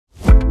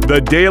the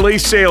Daily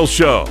Sales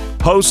Show,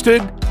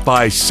 hosted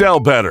by Sell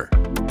Better.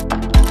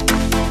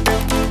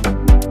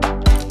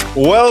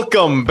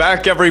 Welcome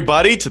back,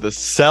 everybody, to the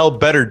Sell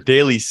Better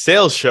Daily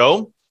Sales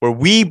Show, where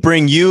we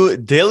bring you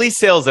daily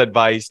sales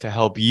advice to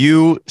help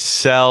you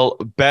sell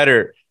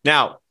better.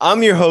 Now,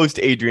 I'm your host,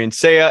 Adrian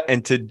Saya,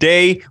 and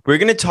today we're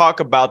going to talk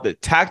about the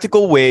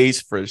tactical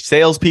ways for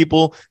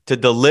salespeople to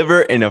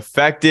deliver an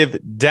effective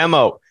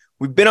demo.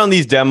 We've been on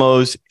these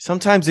demos.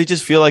 Sometimes they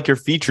just feel like you're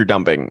feature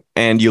dumping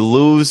and you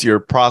lose your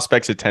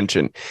prospect's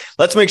attention.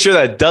 Let's make sure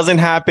that doesn't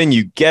happen.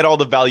 You get all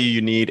the value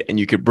you need and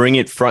you can bring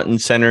it front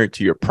and center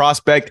to your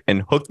prospect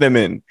and hook them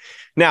in.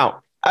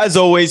 Now, as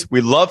always,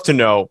 we love to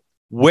know,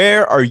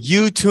 where are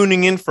you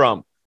tuning in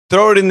from?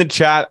 Throw it in the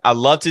chat. I'd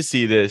love to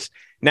see this.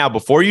 Now,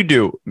 before you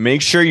do,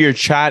 make sure your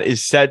chat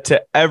is set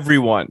to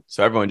everyone.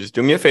 So everyone, just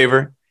do me a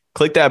favor.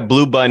 Click that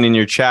blue button in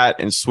your chat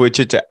and switch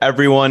it to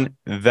everyone.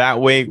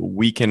 That way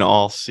we can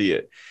all see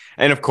it.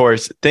 And of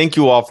course, thank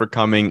you all for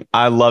coming.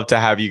 I love to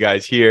have you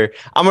guys here.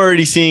 I'm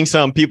already seeing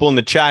some people in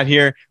the chat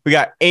here. We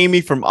got Amy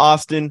from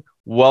Austin.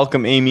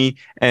 Welcome, Amy.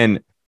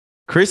 And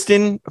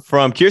Kirsten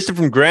from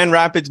Grand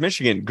Rapids,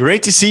 Michigan.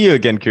 Great to see you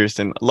again,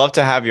 Kirsten. Love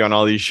to have you on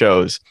all these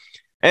shows.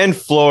 And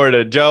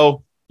Florida,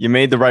 Joe, you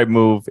made the right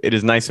move. It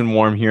is nice and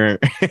warm here.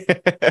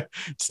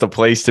 It's the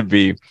place to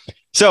be.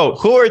 So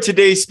who are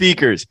today's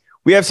speakers?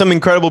 We have some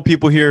incredible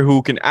people here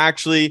who can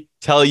actually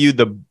tell you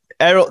the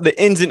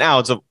ins and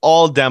outs of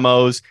all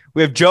demos.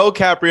 We have Joe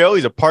Caprio.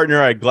 He's a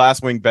partner at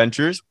Glasswing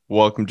Ventures.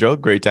 Welcome, Joe.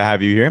 Great to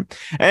have you here.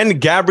 And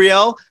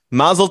Gabrielle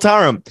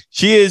Mazeltarum.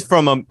 She is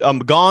from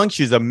Gong.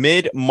 She's a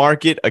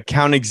mid-market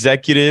account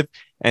executive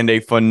and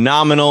a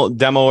phenomenal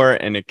demoer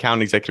and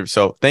account executive.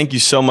 So thank you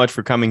so much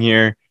for coming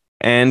here.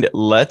 And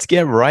let's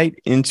get right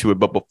into it.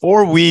 But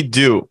before we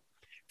do,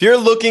 if you're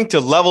looking to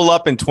level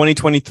up in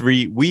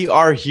 2023, we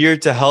are here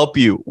to help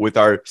you with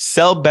our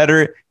Sell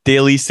Better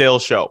Daily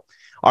Sales Show,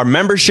 our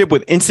membership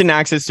with instant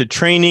access to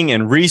training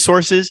and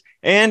resources,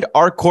 and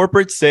our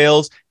corporate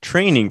sales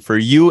training for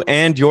you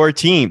and your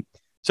team.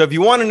 So if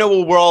you want to know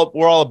what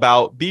we're all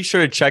about, be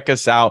sure to check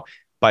us out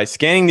by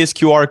scanning this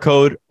QR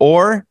code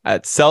or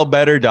at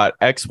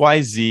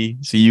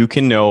sellbetter.xyz so you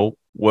can know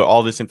what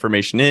all this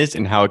information is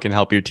and how it can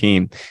help your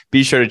team.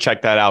 Be sure to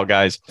check that out,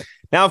 guys.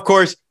 Now, of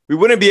course, we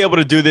wouldn't be able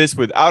to do this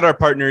without our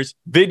partners,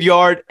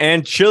 Vidyard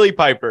and Chili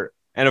Piper.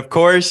 And of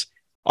course,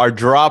 our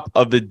drop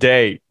of the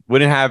day.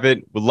 Wouldn't have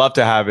it. Would love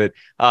to have it.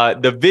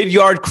 The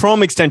Vidyard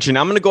Chrome extension.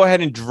 I'm going to go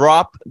ahead and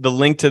drop the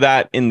link to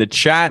that in the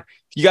chat.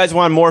 If you guys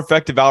want more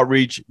effective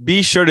outreach,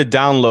 be sure to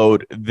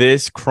download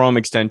this Chrome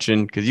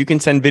extension because you can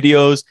send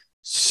videos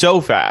so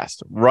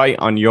fast right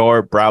on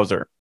your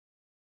browser.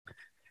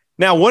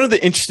 Now, one of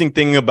the interesting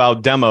things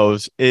about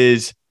demos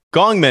is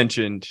Gong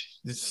mentioned,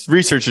 this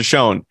research has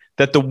shown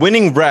that the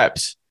winning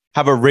reps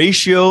have a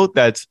ratio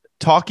that's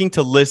talking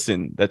to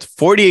listen. That's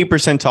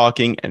 48%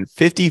 talking and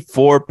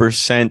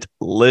 54%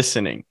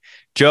 listening.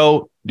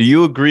 Joe, do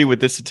you agree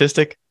with this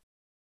statistic?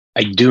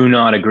 I do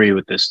not agree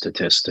with this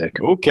statistic.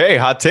 Okay,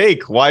 hot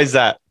take. Why is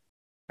that?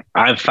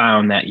 I've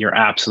found that your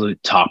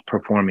absolute top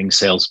performing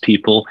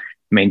salespeople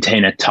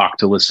maintain a talk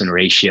to listen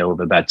ratio of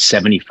about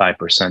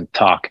 75%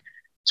 talk,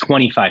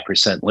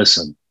 25%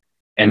 listen.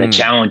 And the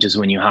challenge is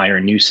when you hire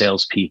new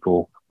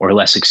salespeople or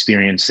less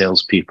experienced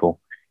salespeople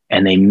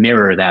and they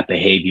mirror that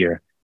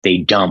behavior, they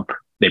dump,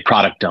 they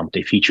product dump,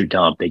 they feature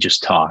dump, they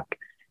just talk.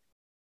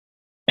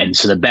 And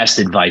so the best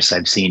advice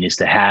I've seen is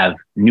to have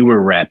newer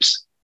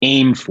reps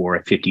aim for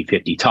a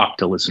 50-50 talk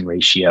to listen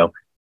ratio.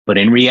 But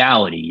in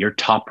reality, your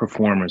top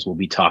performers will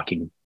be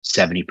talking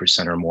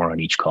 70% or more on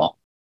each call.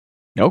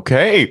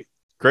 Okay.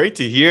 Great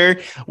to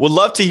hear. Would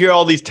love to hear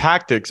all these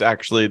tactics,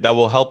 actually, that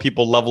will help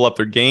people level up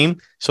their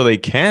game so they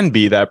can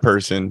be that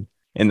person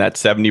in that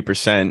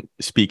 70%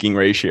 speaking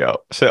ratio.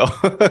 So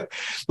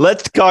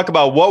let's talk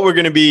about what we're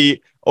going to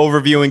be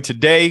overviewing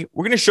today.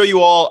 We're going to show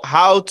you all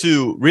how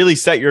to really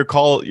set your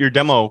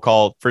demo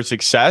call for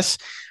success.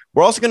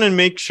 We're also going to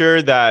make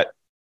sure that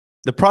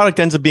the product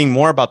ends up being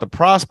more about the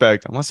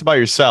prospect and less about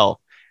yourself.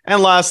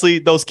 And lastly,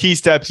 those key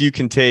steps you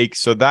can take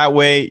so that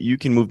way you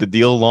can move the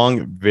deal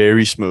along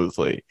very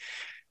smoothly.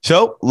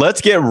 So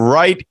let's get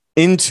right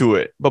into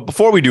it. But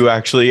before we do,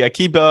 actually, I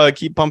keep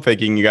pump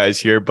faking you guys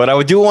here, but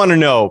I do want to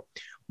know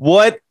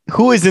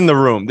who is in the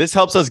room. This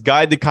helps us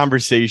guide the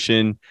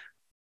conversation.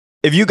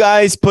 If you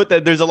guys put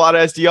that there's a lot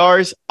of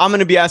SDRs, I'm going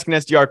to be asking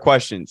SDR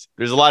questions.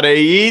 There's a lot of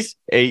AEs,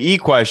 AE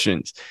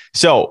questions.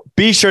 So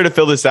be sure to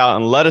fill this out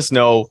and let us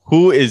know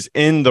who is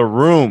in the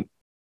room.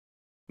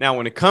 Now,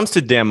 when it comes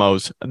to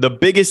demos, the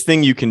biggest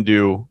thing you can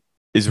do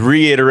is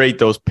reiterate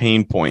those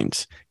pain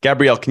points.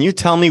 Gabrielle, can you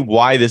tell me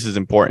why this is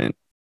important?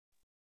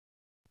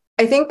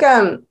 I think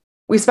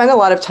we spend a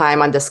lot of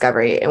time on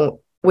discovery. And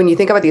when you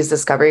think about these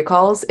discovery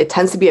calls, it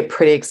tends to be a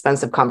pretty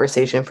expensive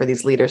conversation for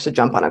these leaders to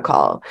jump on a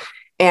call.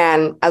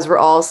 And as we're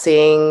all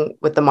seeing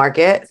with the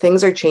market,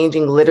 things are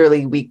changing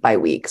literally week by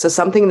week. So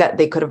something that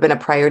they could have been a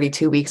priority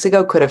 2 weeks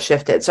ago could have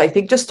shifted. So I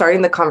think just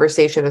starting the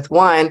conversation with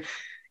one,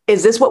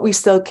 is this what we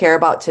still care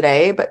about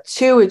today? But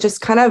two, it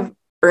just kind of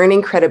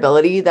earning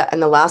credibility that in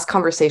the last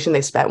conversation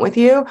they spent with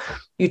you,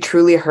 you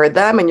truly heard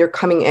them and you're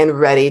coming in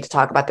ready to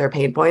talk about their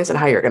pain points and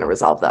how you're going to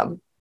resolve them.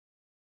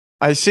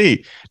 I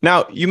see.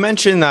 Now, you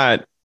mentioned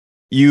that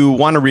you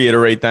want to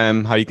reiterate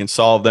them, how you can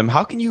solve them.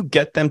 How can you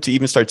get them to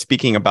even start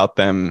speaking about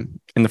them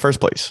in the first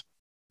place?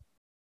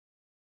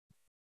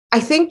 I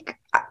think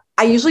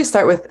I usually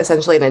start with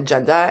essentially an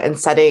agenda and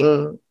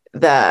setting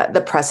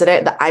the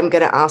precedent that I'm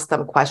going to ask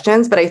them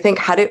questions. But I think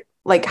how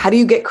do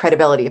you get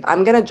credibility? If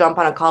I'm going to jump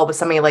on a call with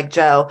somebody like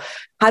Joe,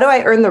 how do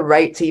I earn the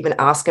right to even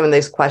ask him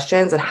these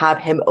questions and have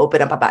him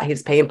open up about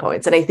his pain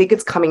points? And I think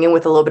it's coming in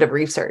with a little bit of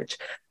research,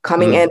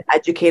 coming in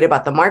educated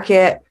about the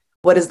market.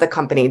 What does the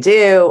company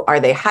do? Are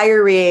they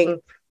hiring?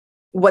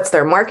 What's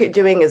their market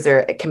doing? Is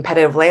there a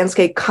competitive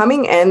landscape?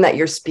 Coming in that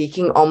you're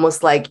speaking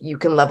almost like you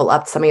can level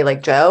up to somebody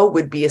like Joe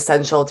would be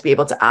essential to be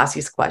able to ask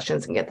these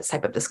questions and get this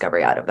type of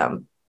discovery out of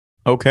them.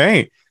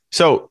 Okay.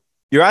 So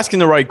you're asking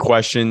the right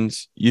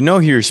questions. You know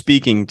who you're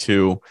speaking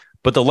to,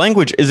 but the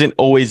language isn't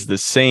always the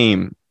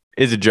same,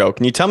 is it, Joe?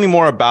 Can you tell me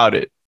more about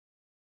it?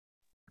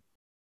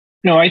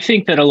 No, I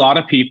think that a lot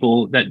of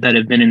people that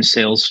have been in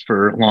sales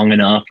for long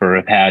enough or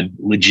have had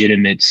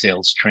legitimate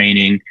sales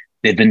training,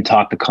 they've been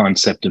taught the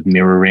concept of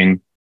mirroring.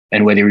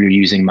 And whether you're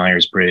using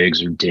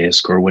Myers-Briggs or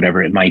DISC or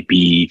whatever it might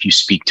be, if you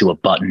speak to a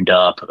buttoned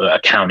up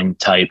accounting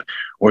type,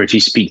 or if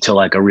you speak to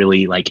like a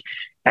really like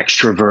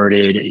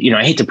extroverted,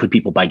 I hate to put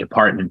people by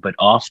department, but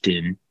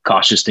often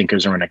cautious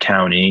thinkers are in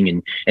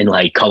accounting and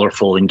like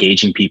colorful,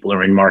 engaging people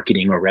are in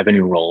marketing or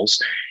revenue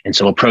roles. And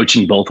so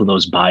approaching both of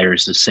those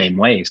buyers the same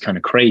way is kind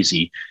of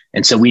crazy.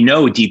 And so we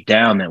know deep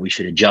down that we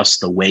should adjust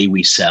the way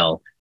we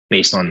sell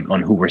based on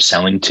who we're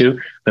selling to.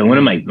 But one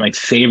of my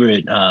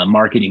favorite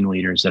marketing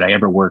leaders that I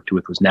ever worked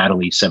with was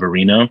Natalie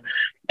Severino.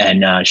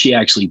 And she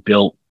actually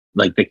built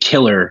like the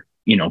killer,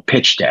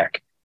 pitch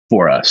deck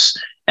for us.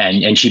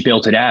 And she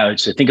built it out.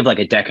 So think of like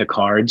a deck of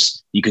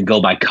cards. You can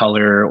go by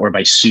color or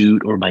by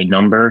suit or by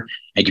number.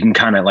 And you can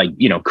kind of like,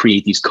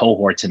 create these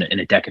cohorts in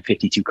a deck of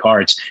 52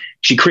 cards.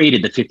 She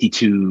created the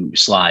 52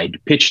 slide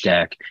pitch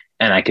deck,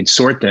 and I could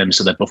sort them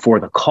so that before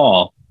the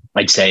call,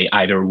 I'd say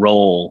either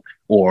role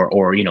or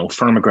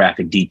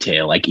firmographic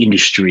detail like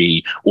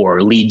industry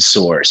or lead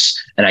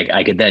source. And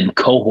I could then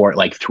cohort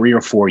like 3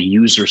 or 4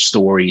 user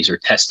stories or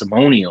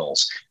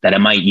testimonials that I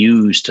might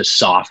use to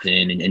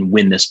soften and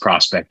win this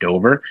prospect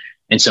over.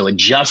 And so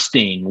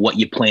adjusting what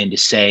you plan to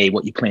say,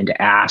 what you plan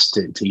to ask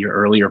to your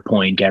earlier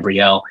point,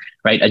 Gabrielle,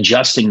 right?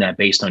 Adjusting that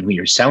based on who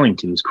you're selling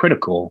to is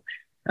critical.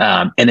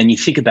 And then you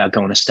think about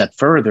going a step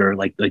further,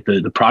 like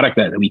the product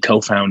that we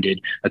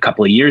co-founded a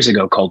couple of years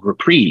ago called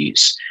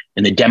Reprise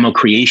in the demo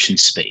creation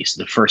space,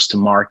 the first to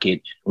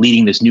market,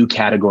 leading this new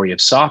category of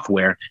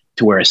software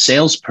to where a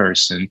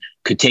salesperson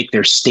could take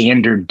their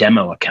standard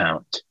demo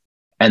account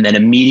and then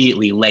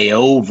immediately lay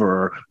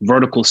over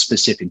vertical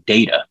specific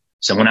data.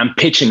 So when I'm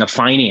pitching a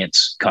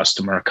finance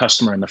customer, a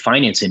customer in the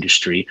finance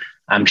industry,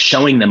 I'm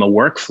showing them a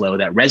workflow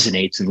that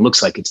resonates and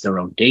looks like it's their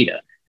own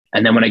data.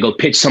 And then when I go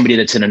pitch somebody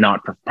that's in a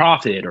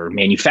not-for-profit or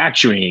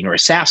manufacturing or a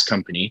SaaS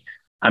company,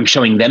 I'm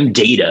showing them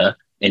data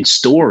and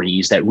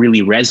stories that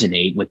really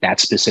resonate with that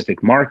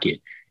specific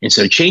market. And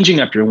so changing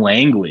up your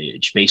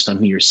language based on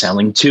who you're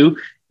selling to,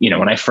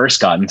 when I first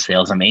got in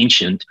sales, I'm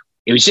ancient.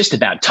 It was just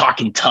about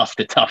talking tough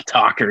to tough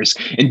talkers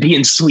and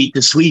being sweet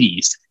to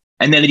sweeties.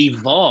 And then it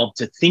evolved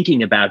to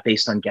thinking about,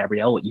 based on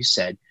Gabrielle, what you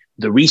said,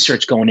 the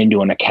research going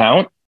into an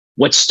account,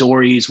 what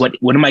stories, what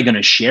am I going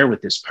to share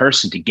with this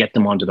person to get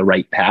them onto the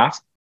right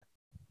path?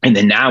 And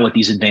then now with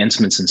these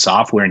advancements in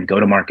software and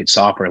go-to-market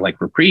software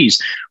like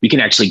Reprise, we can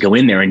actually go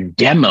in there and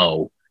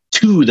demo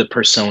to the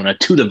persona,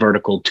 to the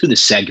vertical, to the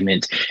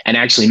segment, and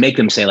actually make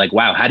them say like,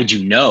 wow, how did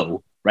you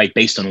know, right?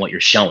 Based on what you're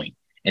showing.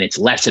 And it's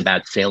less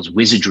about sales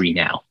wizardry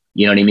now.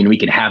 You know what I mean? We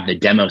can have the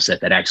demo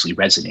set that actually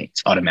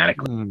resonates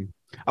automatically.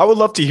 I would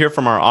love to hear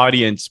from our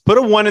audience. Put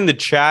a 1 in the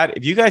chat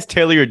if you guys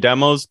tailor your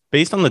demos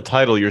based on the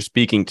title you're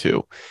speaking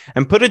to.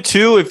 And put a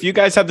 2 if you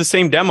guys have the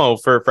same demo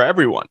for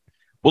everyone.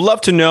 We'd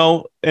love to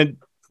know, and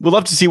we'd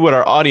love to see what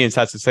our audience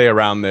has to say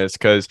around this,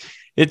 because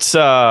it's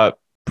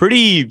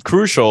pretty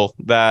crucial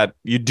that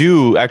you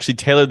do actually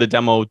tailor the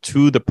demo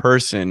to the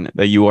person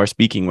that you are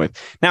speaking with.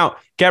 Now,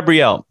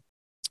 Gabrielle,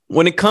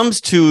 when it comes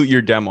to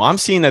your demo, I'm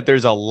seeing that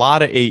there's a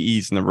lot of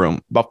AEs in the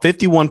room. About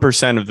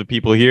 51% of the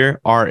people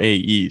here are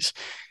AEs.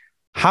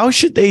 How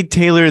should they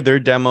tailor their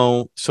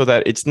demo so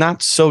that it's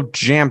not so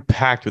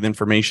jam-packed with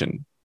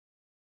information?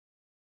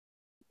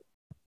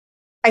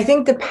 I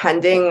think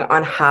depending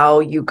on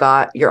how you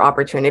got your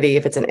opportunity,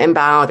 if it's an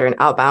inbound or an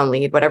outbound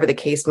lead, whatever the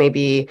case may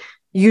be,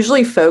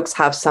 usually folks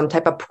have some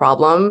type of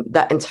problem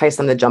that entice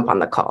them to jump on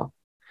the call.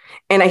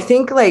 And I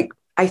think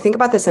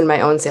about this in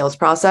my own sales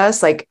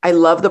process. Like, I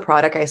love the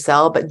product I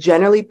sell, but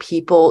generally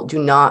people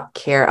do not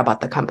care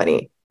about the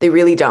company. They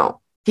really don't.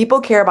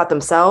 People care about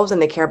themselves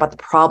and they care about the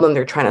problem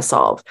they're trying to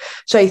solve.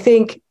 So I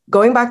think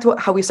going back to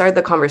how we started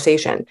the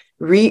conversation,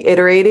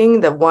 reiterating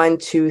the 1,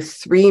 2,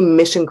 3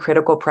 mission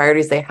critical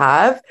priorities they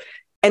have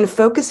and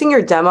focusing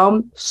your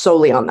demo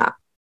solely on that.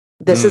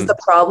 This is the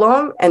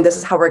problem and this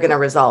is how we're going to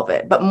resolve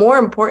it. But more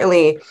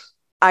importantly,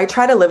 I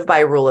try to live by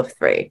a rule of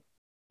three.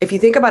 If you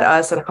think about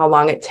us and how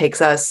long it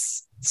takes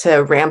us to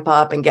ramp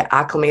up and get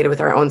acclimated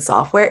with our own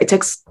software, it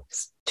takes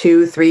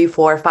 2, 3,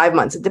 4, 5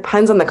 months. It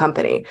depends on the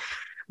company.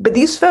 But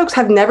these folks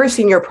have never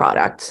seen your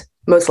product,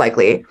 most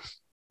likely.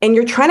 And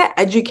you're trying to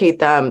educate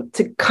them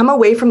to come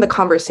away from the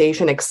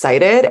conversation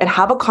excited and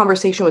have a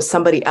conversation with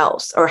somebody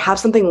else or have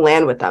something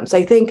land with them. So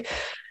I think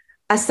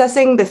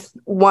assessing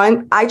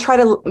I try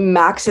to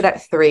max it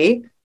at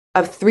 3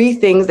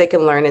 things they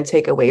can learn and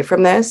take away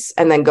from this,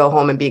 and then go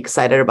home and be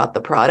excited about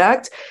the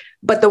product.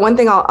 But the one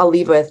thing I'll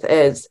leave with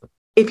is,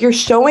 if you're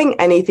showing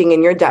anything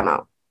in your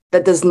demo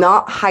that does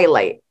not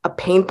highlight a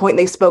pain point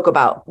they spoke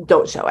about,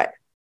 don't show it.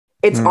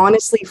 It's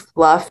honestly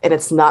fluff and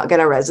it's not going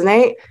to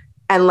resonate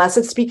unless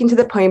it's speaking to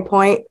the pain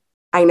point.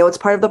 I know it's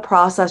part of the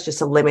process, just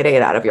eliminate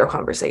it out of your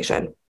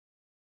conversation.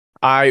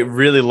 I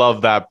really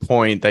love that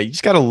point, that you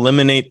just got to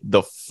eliminate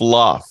the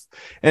fluff.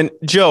 And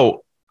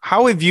Joe,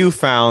 how have you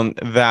found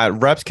that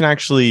reps can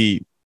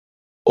actually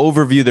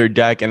overview their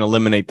deck and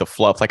eliminate the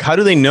fluff? Like, how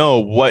do they know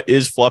what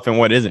is fluff and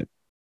what isn't?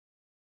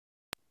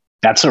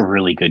 That's a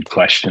really good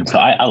question. So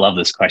I love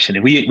this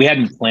question. We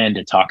hadn't planned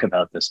to talk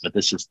about this, but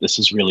this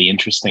is really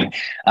interesting.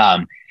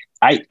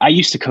 I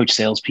used to coach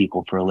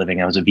salespeople for a living.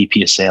 I was a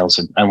VP of sales,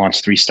 and I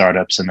launched 3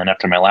 startups. And then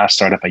after my last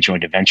startup, I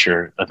joined a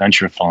venture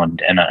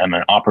fund, and I'm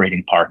an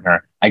operating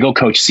partner. I go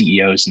coach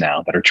CEOs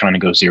now that are trying to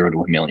go 0 to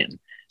 1 million.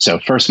 So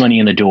first money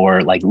in the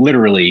door, like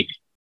literally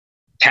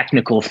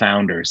technical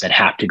founders that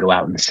have to go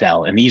out and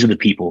sell. And these are the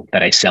people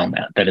that I sell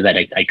now,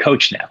 that I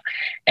coach now.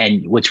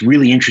 And what's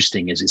really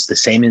interesting is it's the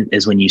same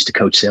as when you used to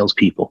coach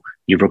salespeople.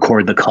 You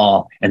record the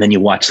call and then you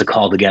watch the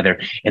call together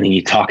and then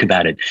you talk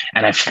about it.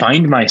 And I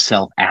find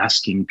myself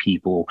asking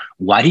people,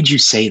 why did you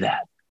say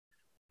that?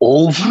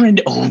 Over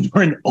and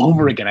over and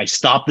over again. I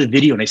stop the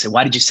video and I say,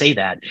 why did you say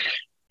that?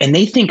 And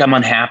they think I'm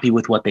unhappy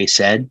with what they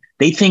said.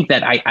 They think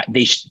that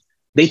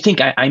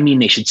I mean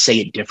they should say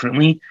it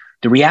differently.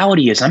 The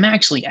reality is I'm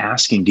actually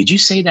asking, did you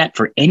say that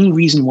for any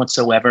reason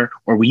whatsoever,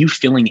 or were you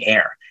filling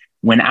air?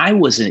 When I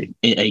was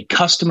a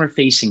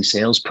customer-facing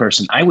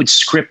salesperson, I would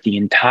script the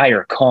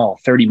entire call,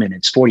 30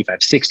 minutes,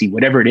 45, 60,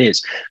 whatever it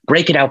is,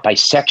 break it out by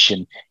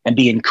section, and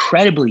be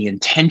incredibly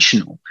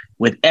intentional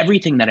with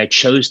everything that I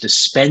chose to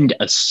spend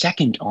a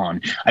second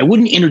on. I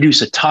wouldn't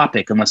introduce a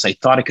topic unless I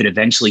thought it could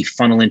eventually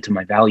funnel into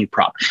my value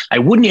prop. I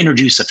wouldn't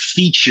introduce a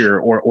feature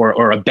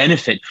or a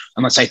benefit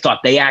unless I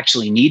thought they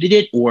actually needed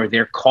it or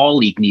their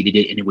colleague needed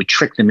it, and it would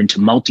trick them into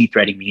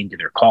multi-threading me into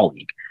their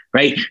colleague,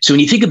 right? So when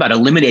you think about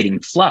eliminating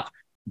fluff,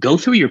 go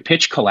through your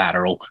pitch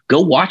collateral, go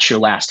watch your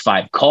last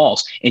 5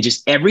 calls, and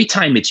just every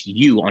time it's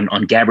you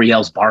on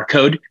Gabrielle's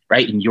barcode,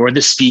 right, and you're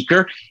the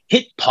speaker,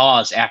 hit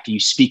pause after you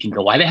speak and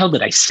go, why the hell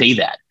did I say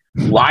that?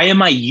 Why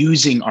am I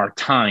using our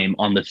time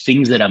on the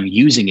things that I'm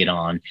using it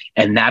on?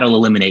 And that'll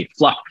eliminate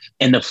fluff.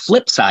 And the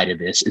flip side of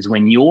this is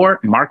when your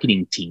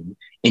marketing team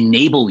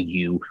enable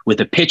you with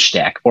a pitch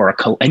deck or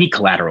any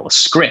collateral, a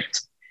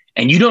script,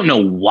 and you don't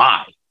know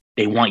why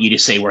they want you to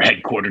say we're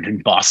headquartered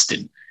in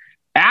Boston.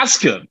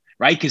 Ask them,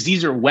 right? Because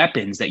these are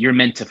weapons that you're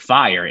meant to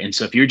fire. And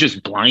so if you're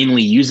just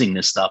blindly using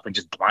this stuff and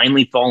just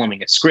blindly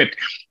following a script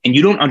and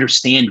you don't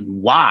understand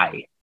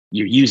why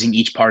you're using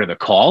each part of the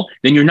call,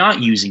 then you're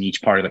not using each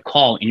part of the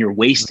call and you're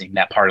wasting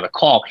that part of the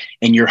call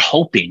and you're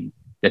hoping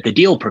that the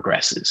deal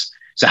progresses.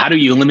 So how do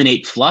you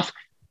eliminate fluff?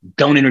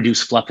 Don't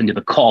introduce fluff into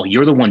the call.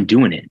 You're the one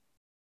doing it.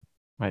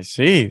 I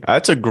see.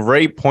 That's a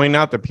great point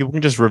out, that people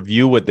can just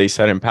review what they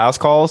said in past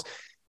calls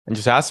and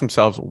just ask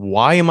themselves,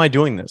 why am I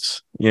doing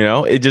this?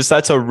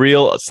 That's a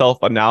real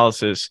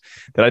self-analysis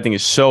that I think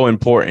is so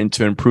important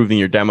to improving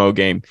your demo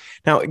game.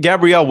 Now,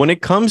 Gabrielle, when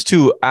it comes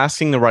to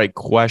asking the right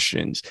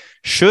questions,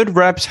 should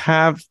reps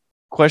have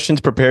questions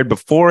prepared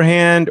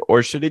beforehand,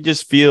 or should it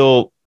just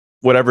feel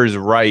whatever is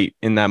right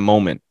in that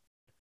moment?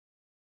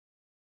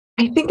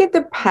 I think it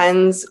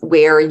depends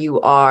where you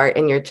are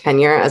in your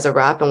tenure as a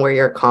rep and where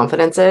your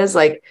confidence is.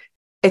 Like,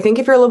 I think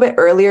if you're a little bit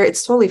earlier,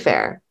 it's totally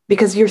fair,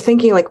 because you're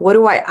thinking like, what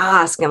do I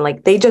ask? And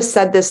like, they just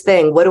said this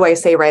thing, what do I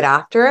say right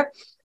after?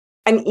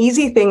 An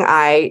easy thing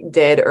I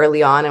did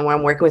early on, and when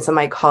I'm working with some of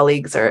my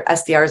colleagues or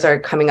SDRs are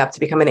coming up to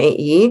become an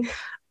AE,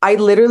 I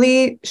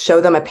literally show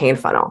them a pain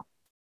funnel.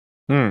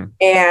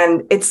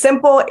 And it's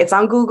simple. It's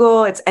on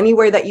Google. It's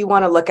anywhere that you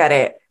want to look at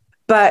it.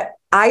 But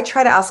I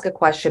try to ask a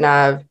question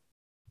of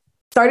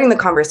starting the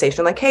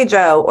conversation like, hey,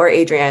 Joe or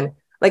Adrian,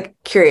 like,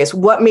 curious,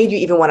 what made you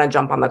even want to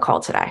jump on the call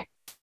today?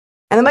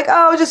 And I'm like,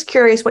 oh, just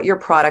curious what your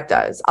product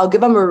does. I'll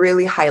give them a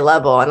really high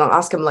level and I'll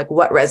ask them like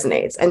what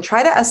resonates, and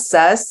try to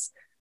assess,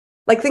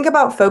 like, think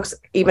about folks,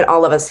 even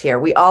all of us here,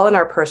 we all in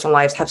our personal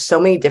lives have so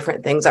many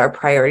different things, our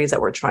priorities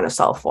that we're trying to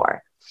solve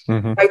for.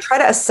 I try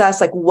to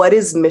assess like, what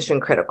is mission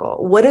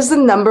critical? What is the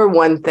number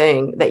one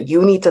thing that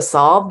you need to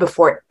solve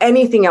before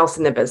anything else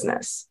in the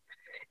business?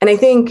 And I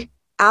think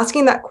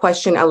asking that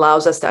question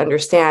allows us to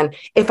understand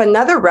if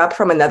another rep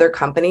from another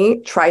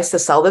company tries to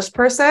sell this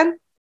person,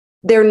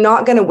 they're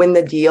not going to win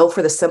the deal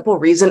for the simple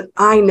reason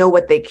I know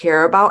what they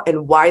care about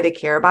and why they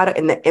care about it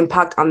and the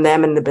impact on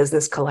them and the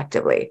business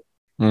collectively.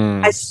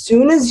 As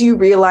soon as you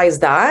realize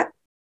that,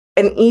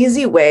 An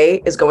easy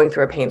way is going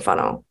through a pain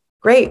funnel.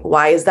 Great.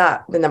 Why is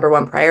that the number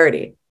one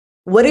priority?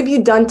 What have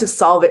you done to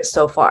solve it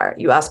so far?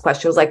 You ask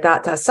questions like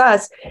that to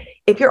assess.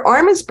 If your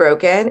arm is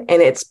broken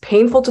and it's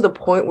painful to the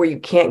point where you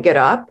can't get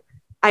up,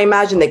 I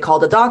imagine they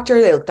called a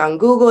doctor, they looked on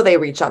Google, they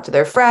reached out to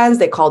their friends,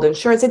 they called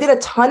insurance, they did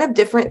a ton of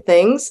different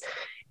things.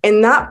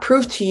 And that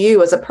proved to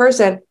you as a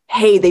person,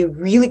 hey, they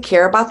really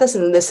care about this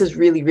and this is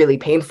really, really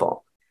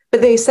painful.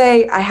 But they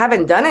say, I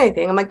haven't done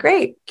anything. I'm like,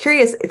 great,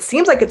 curious. It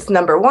seems like it's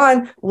number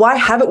one. Why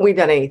haven't we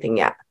done anything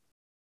yet?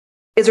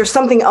 Is there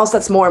something else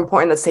that's more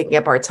important that's taking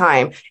up our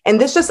time? And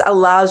this just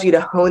allows you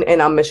to hone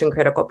in on mission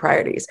critical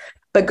priorities.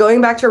 But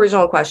going back to your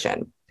original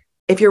question,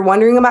 if you're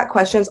wondering about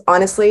questions,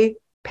 honestly,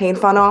 pain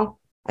funnel,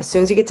 as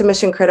soon as you get to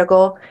mission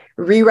critical,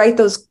 rewrite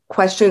those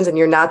questions in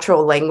your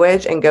natural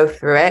language and go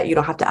through it. You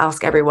don't have to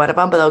ask every one of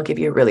them, but they'll give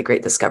you a really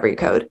great discovery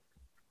code.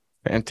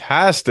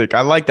 Fantastic.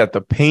 I like that.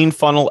 The pain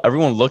funnel.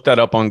 Everyone look that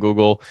up on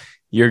Google.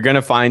 You're going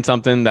to find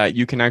something that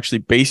you can actually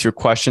base your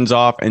questions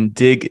off and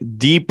dig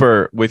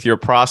deeper with your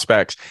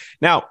prospects.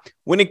 Now,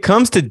 when it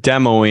comes to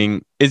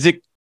demoing, is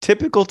it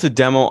typical to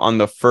demo on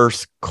the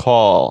first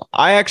call?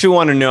 I actually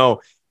want to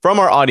know from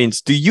our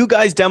audience, do you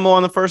guys demo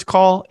on the first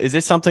call? Is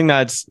it something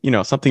that's,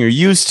 something you're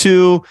used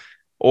to,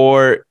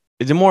 or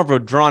is it more of a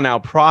drawn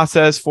out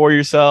process for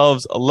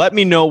yourselves? Let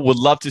me know. Would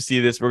love to see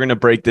this. We're going to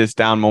break this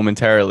down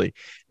momentarily.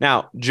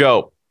 Now,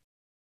 Joe,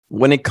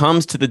 when it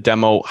comes to the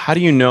demo, how do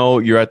you know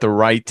you're at the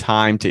right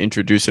time to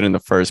introduce it in the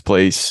first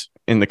place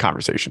in the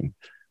conversation?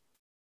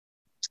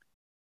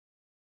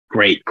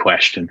 Great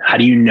question. How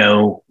do you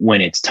know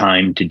when it's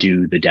time to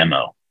do the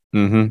demo?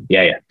 Mm-hmm.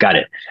 Yeah. Got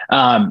it.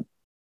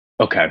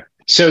 Okay.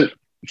 So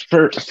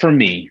for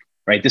me,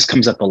 right, this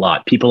comes up a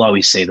lot. People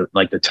always say that,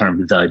 like, the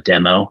term the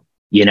demo,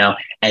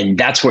 and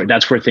that's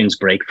where things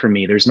break for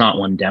me. There's not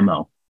one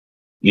demo.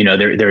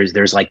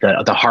 There's like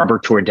the Harbor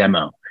Tour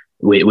demo,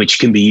 which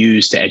can be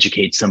used to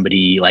educate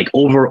somebody, like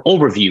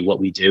overview what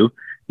we do,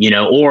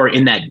 or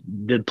in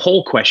the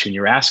poll question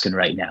you're asking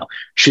right now,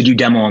 should you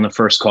demo on the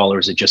first call or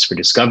is it just for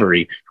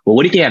discovery? Well,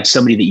 what if you have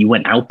somebody that you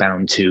went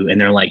outbound to and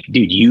they're like,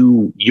 dude,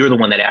 you're the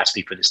one that asked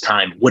me for this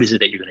time. What is it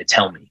that you're going to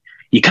tell me?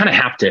 You kind of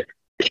have to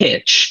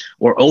pitch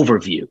or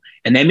overview.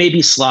 And that may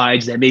be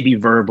slides, that may be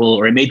verbal,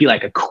 or it may be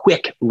like a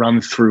quick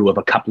run through of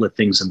a couple of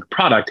things in the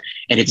product.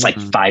 And it's like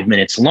 5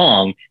 minutes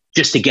long,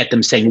 just to get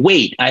them saying,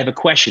 wait, I have a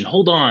question.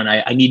 Hold on.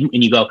 I need,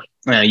 and you go,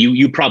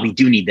 you probably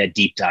do need that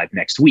deep dive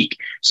next week.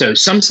 So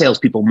some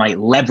salespeople might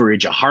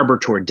leverage a Harbor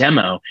Tour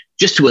demo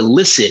just to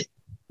elicit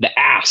the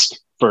ask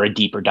for a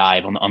deeper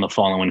dive on the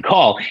following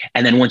call.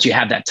 And then once you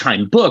have that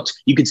time booked,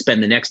 you could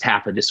spend the next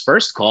half of this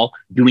first call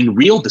doing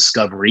real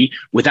discovery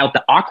without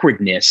the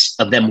awkwardness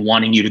of them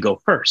wanting you to go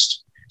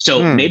first.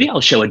 So maybe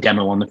I'll show a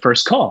demo on the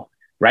first call,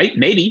 right?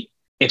 Maybe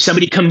if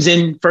somebody comes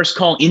in first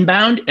call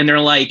inbound and they're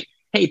like,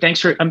 hey, thanks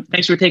for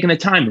taking the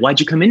time. Why'd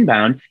you come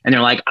inbound? And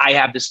they're like, I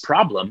have this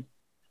problem.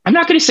 I'm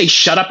not going to say,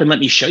 shut up and let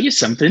me show you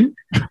something.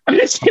 I'm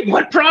going to say,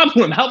 what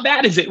problem? How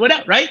bad is it?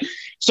 What, right?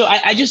 So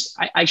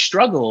I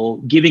struggle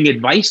giving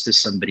advice to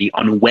somebody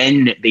on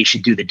when they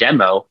should do the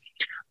demo.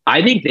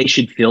 I think they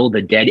should fill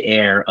the dead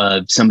air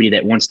of somebody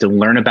that wants to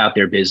learn about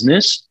their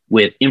business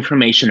with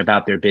information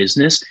about their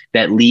business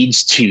that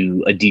leads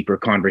to a deeper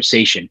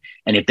conversation.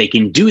 And if they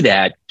can do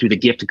that through the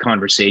gift of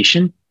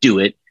conversation, do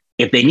it.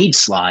 If they need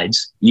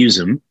slides, use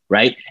them,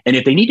 right? And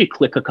if they need to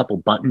click a couple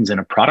buttons in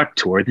a product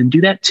tour, then do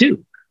that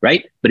too,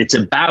 right? But it's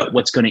about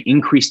what's going to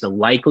increase the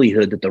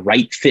likelihood that the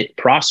right fit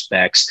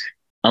prospects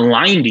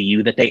align to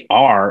you, that they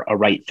are a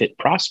right fit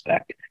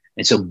prospect.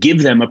 And so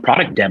give them a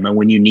product demo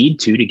when you need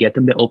to get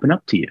them to open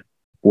up to you,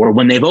 or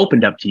when they've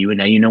opened up to you and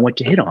now you know what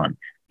to hit on,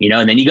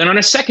 and then you get on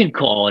a second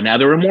call and now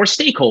there are more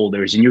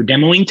stakeholders and you're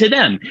demoing to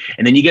them.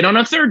 And then you get on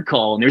a third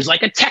call and there's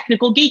like a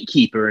technical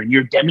gatekeeper and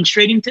you're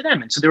demonstrating to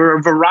them. And so there are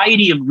a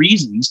variety of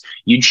reasons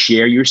you'd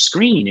share your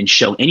screen and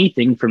show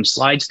anything from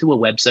slides to a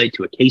website,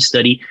 to a case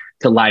study,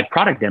 to live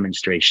product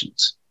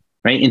demonstrations,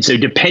 right? And so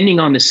depending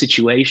on the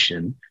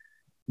situation,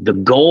 the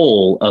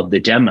goal of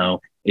the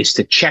demo is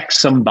to check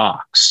some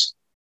box.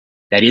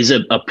 That is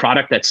a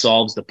product that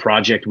solves the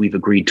project we've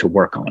agreed to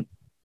work on,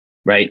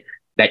 right?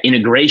 That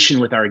integration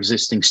with our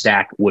existing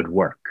stack would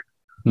work.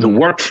 The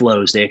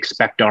workflows they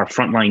expect our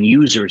frontline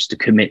users to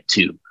commit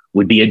to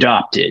would be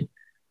adopted.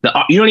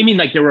 You know what I mean?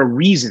 Like, there are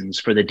reasons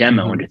for the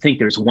demo, and to think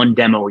there's one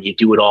demo where you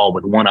do it all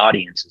with one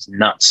audience is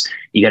nuts.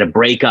 You got to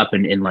break up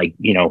and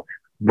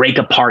break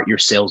apart your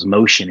sales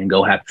motion and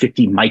go have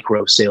 50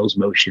 micro sales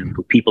motion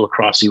for people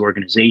across the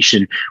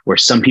organization, where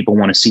some people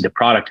want to see the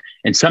product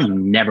and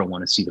some never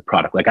want to see the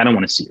product. Like, I don't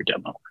want to see your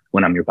demo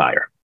when I'm your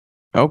buyer.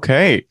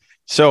 Okay.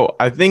 So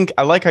I think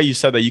I like how you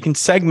said that you can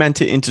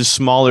segment it into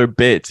smaller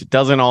bits. It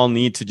doesn't all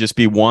need to just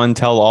be one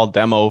tell-all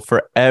demo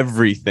for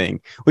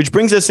everything, which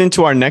brings us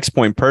into our next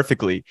point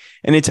perfectly.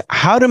 And it's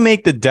how to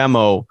make the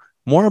demo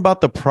more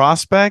about the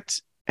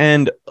prospect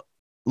and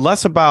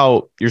less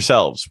about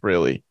yourselves,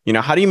 really.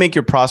 How do you make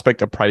your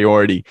prospect a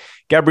priority?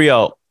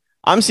 Gabrielle,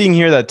 I'm seeing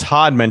here that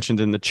Todd mentioned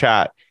in the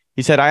chat.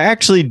 He said, I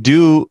actually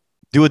do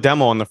a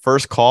demo on the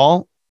first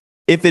call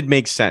if it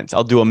makes sense.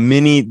 I'll do a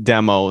mini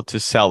demo to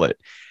sell it.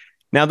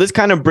 Now, this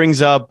kind of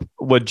brings up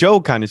what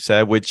Joe kind of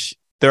said, which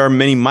there are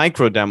many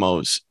micro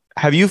demos.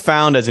 Have you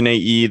found as an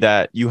AE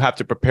that you have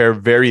to prepare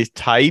various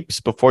types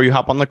before you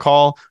hop on the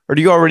call, or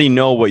do you already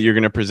know what you're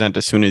going to present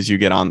as soon as you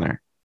get on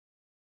there?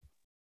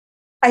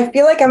 I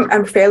feel like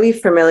I'm fairly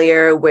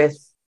familiar with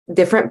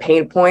different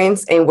pain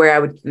points and where I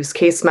would use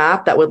case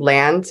map that would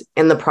land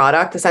in the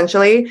product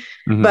essentially.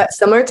 Mm-hmm. But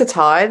similar to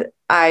Todd,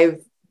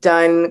 I've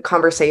done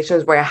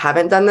conversations where I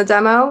haven't done the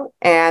demo,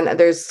 and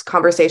there's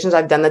conversations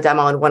I've done the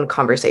demo in one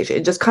conversation.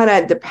 It just kind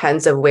of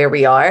depends of where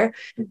we are.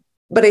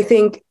 But I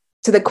think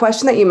to the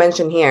question that you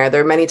mentioned here,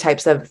 there are many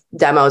types of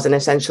demos, and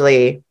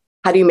essentially,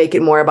 how do you make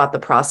it more about the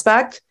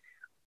prospect?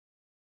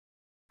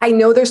 I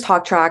know there's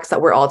talk tracks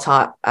that we're all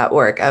taught at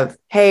work of,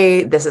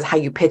 hey, this is how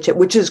you pitch it,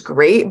 which is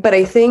great. But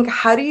I think,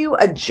 how do you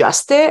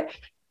adjust it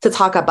to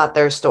talk about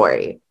their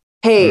story?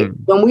 Hey,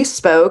 when we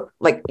spoke,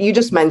 like you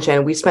just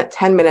mentioned, we spent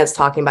 10 minutes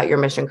talking about your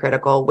mission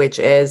critical, which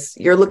is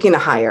you're looking to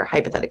hire,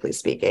 hypothetically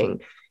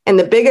speaking. And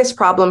the biggest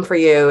problem for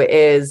you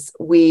is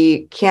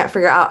we can't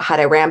figure out how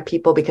to ramp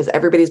people because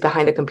everybody's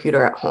behind a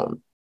computer at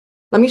home.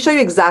 Let me show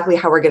you exactly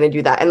how we're going to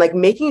do that. And like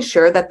making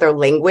sure that their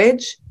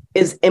language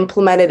is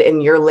implemented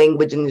in your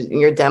language and in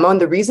your demo. And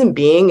the reason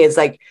being is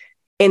like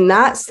in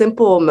that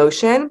simple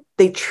motion,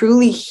 they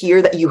truly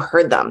hear that you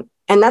heard them.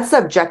 And that's the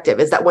objective,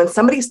 is that when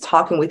somebody's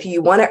talking with you,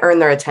 you want to earn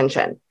their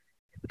attention.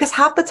 Because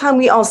half the time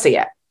we all see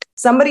it.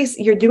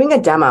 You're doing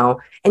a demo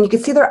and you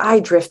can see their eye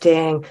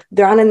drifting.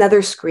 They're on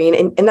another screen.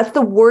 And that's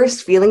the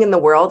worst feeling in the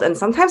world. And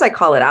sometimes I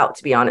call it out,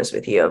 to be honest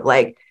with you, of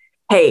like,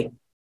 hey,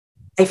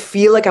 I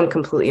feel like I'm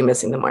completely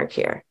missing the mark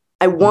here.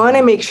 I want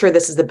to make sure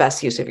this is the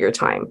best use of your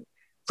time.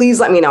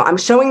 Please let me know. I'm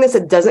showing this.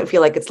 It doesn't feel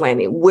like it's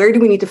landing. Where do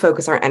we need to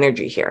focus our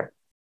energy here?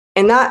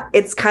 And that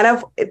it's kind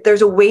of,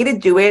 there's a way to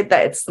do it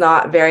that it's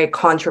not very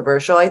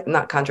controversial,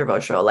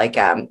 like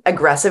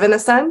aggressive in a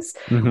sense,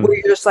 where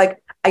you're just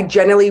like, I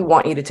generally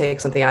want you to take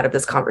something out of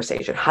this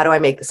conversation. How do I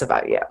make this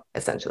about you,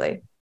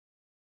 essentially?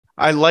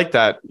 I like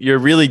that. You're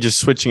really just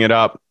switching it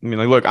up. I mean,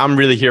 like, look, I'm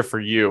really here for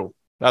you.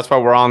 That's why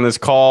we're on this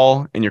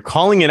call, and you're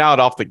calling it out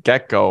off the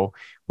get-go,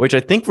 which I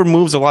think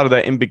removes a lot of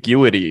that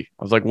ambiguity.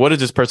 I was like, what is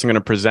this person going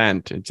to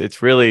present?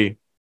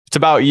 It's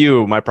about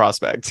you, my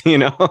prospect, you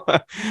know?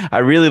 I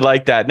really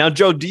like that. Now,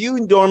 Joe, do you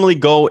normally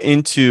go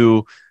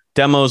into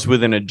demos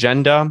with an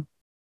agenda,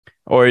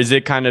 or is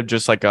it kind of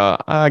just like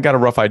I got a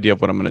rough idea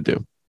of what I'm going to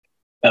do?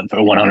 For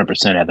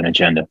 100% have an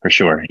agenda, for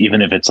sure.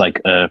 Even if it's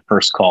like a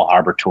first call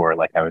arbiter,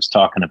 like I was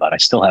talking about, I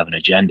still have an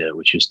agenda,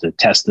 which is to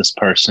test this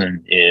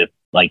person if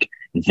like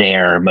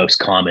their most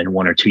common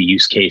one or two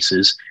use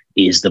cases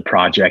is the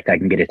project I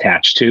can get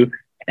attached to.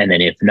 And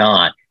then if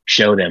not,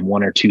 show them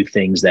one or two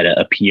things that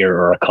a peer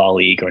or a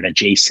colleague or an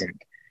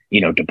adjacent,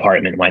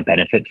 department might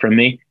benefit from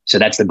me. So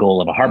that's the goal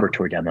of a Harbor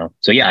Tour demo.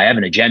 So yeah, I have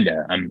an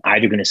agenda. I'm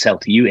either going to sell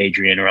to you,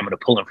 Adrian, or I'm going to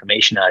pull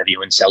information out of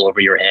you and sell over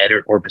your head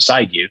or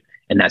beside you.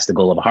 And that's the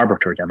goal of a Harbor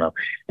Tour demo.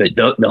 But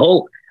the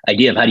whole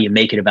idea of how do you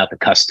make it about the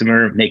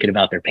customer, make it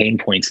about their pain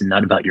points and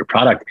not about your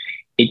product,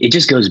 it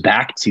just goes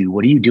back to,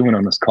 what are you doing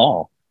on this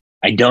call?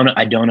 I don't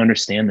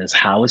understand this,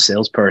 how a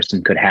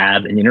salesperson could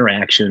have an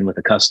interaction with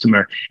a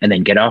customer and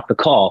then get off the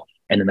call.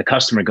 And then the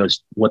customer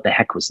goes, what the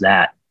heck was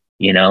that?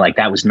 Like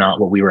that was not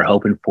what we were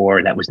hoping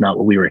for. That was not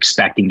what we were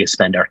expecting to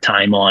spend our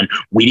time on.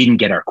 We didn't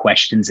get our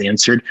questions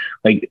answered.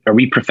 Like, are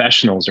we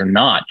professionals or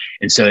not?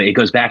 And so it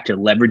goes back to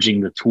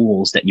leveraging the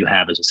tools that you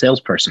have as a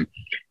salesperson.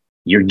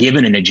 You're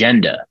given an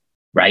agenda,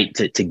 right,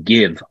 to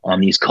give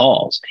on these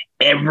calls.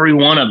 Every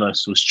one of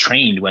us was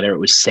trained, whether it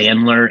was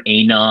Sandler,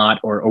 ANOT,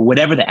 or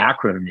whatever the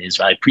acronym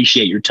is. I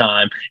appreciate your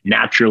time.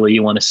 Naturally,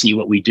 you want to see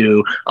what we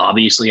do.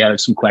 Obviously, I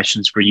have some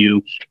questions for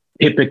you.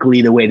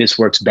 Typically, the way this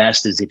works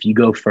best is if you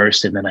go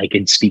first and then I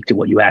can speak to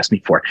what you asked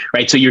me for,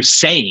 right? So you're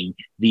saying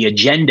the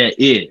agenda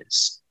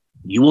is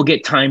you will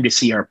get time to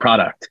see our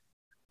product.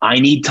 I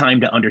need time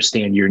to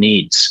understand your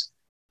needs.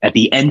 At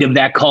the end of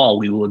that call,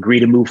 we will agree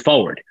to move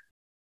forward.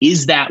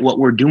 Is that what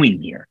we're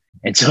doing here?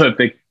 And so if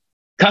the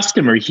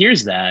customer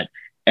hears that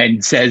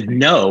and says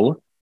no,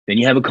 then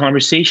you have a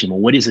conversation. Well,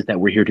 what is it that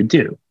we're here to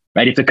do?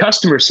 Right? If the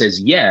customer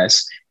says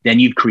yes, then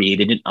you've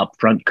created an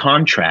upfront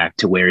contract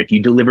to where if you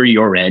deliver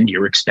your end,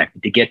 you're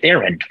expected to get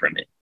their end from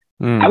it.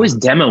 How is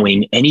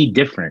demoing any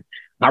different?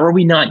 How are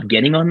we not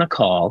getting on the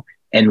call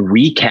and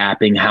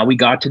recapping how we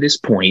got to this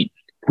point,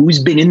 who's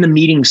been in the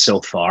meeting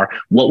so far,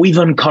 what we've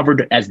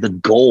uncovered as the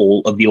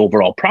goal of the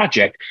overall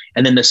project,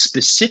 and then the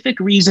specific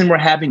reason we're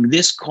having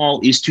this call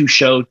is to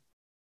show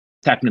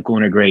technical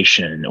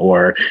integration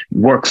or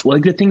workflow,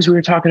 like the things we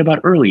were talking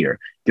about earlier.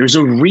 There's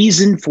a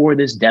reason for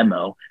this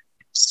demo.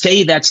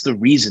 Say that's the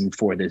reason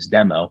for this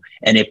demo.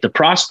 And if the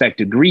prospect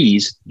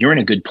agrees, you're in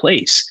a good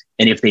place.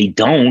 And if they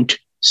don't,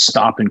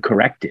 stop and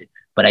correct it.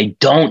 But I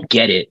don't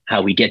get it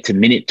how we get to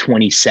minute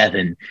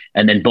 27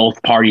 and then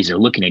both parties are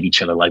looking at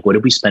each other like, what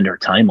did we spend our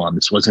time on?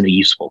 This wasn't a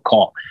useful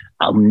call.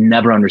 I'll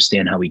never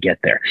understand how we get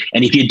there.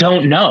 And if you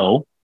don't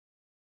know,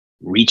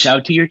 reach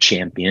out to your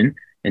champion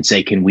and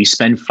say, can we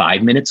spend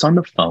 5 minutes on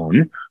the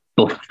phone?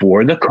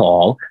 before the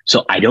call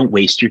so I don't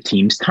waste your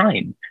team's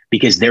time.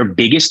 Because their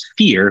biggest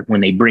fear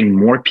when they bring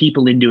more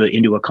people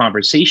into a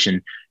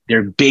conversation,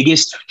 their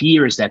biggest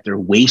fear is that they're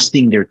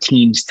wasting their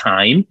team's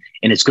time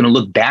and it's going to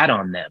look bad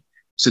on them.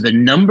 So the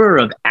number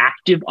of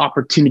active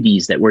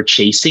opportunities that we're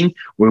chasing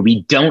where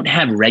we don't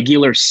have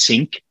regular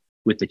sync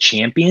with the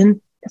champion,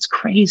 that's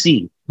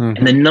crazy. Mm-hmm.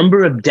 And the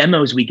number of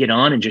demos we get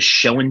on and just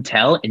show and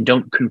tell and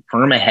don't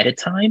confirm ahead of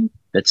time,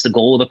 that's the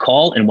goal of the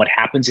call. And what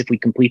happens if we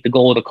complete the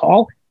goal of the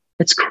call?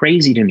 That's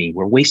crazy to me.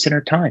 We're wasting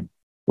our time.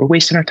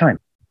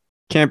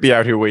 Can't be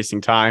out here wasting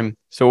time.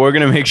 So we're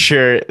going to make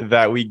sure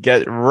that we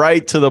get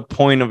right to the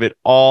point of it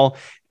all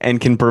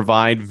and can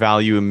provide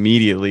value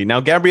immediately.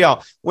 Now,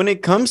 Gabrielle, when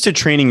it comes to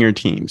training your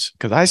teams,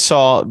 because I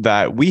saw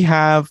that we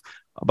have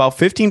about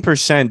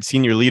 15%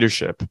 senior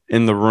leadership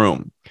in the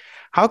room.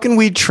 How can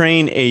we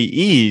train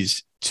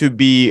AEs to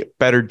be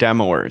better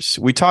demoers?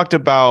 We talked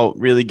about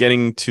really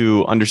getting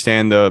to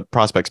understand the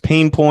prospect's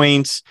pain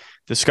points.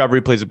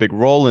 Discovery plays a big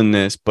role in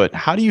this, but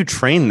how do you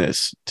train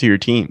this to your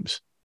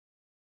teams?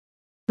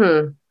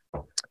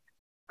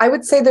 I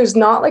would say there's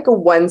not like a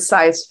one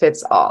size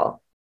fits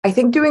all. I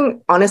think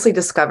doing honestly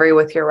discovery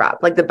with your rep,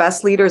 like the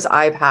best leaders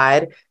I've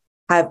had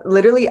have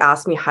literally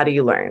asked me, how do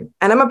you learn?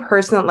 And I'm a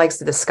person that likes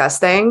to discuss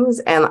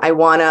things and I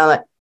want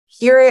to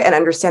hear it and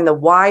understand the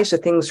why so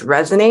things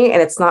resonate. And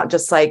it's not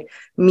just like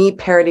me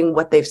parroting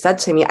what they've said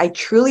to me. I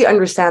truly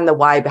understand the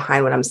why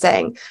behind what I'm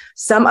saying.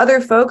 Some other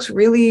folks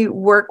really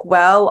work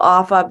well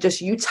off of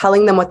just you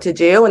telling them what to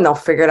do and they'll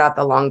figure it out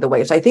along the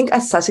way. So I think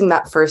assessing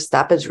that first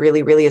step is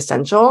really, really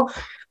essential,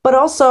 but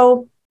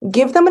also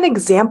give them an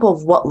example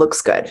of what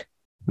looks good.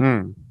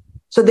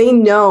 So they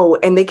know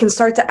and they can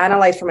start to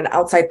analyze from an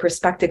outside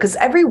perspective because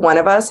every one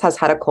of us has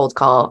had a cold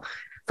call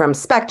from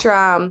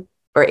Spectrum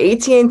or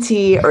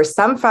AT&T or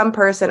some fun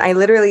person. I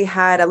literally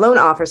had a loan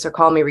officer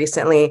call me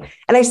recently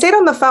and I stayed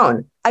on the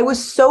phone. I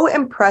was so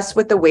impressed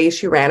with the way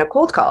she ran a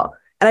cold call.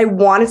 And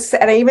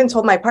and I even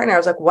told my partner, I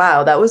was like,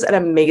 wow, that was an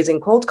amazing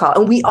cold call.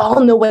 And we all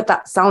know what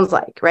that sounds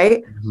like,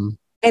 right? Mm-hmm.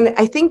 And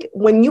I think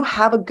when you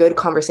have a good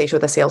conversation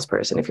with a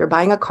salesperson, if you're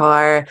buying a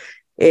car,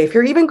 if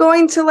you're even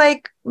going to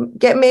like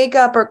get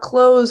makeup or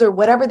clothes or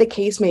whatever the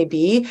case may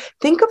be,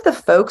 think of the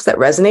folks that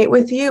resonate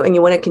with you and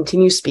you want to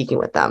continue speaking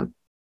with them.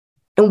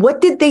 And what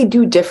did they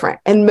do different?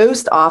 And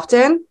most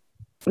often,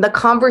 the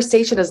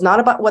conversation is not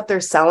about what they're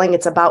selling.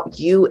 It's about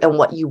you and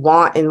what you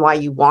want and why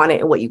you want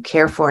it and what you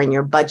care for and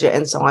your budget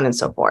and so on and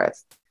so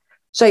forth.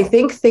 So I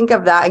think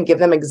of that and give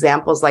them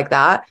examples like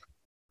that.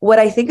 What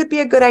I think would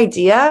be a good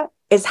idea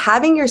is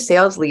having your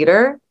sales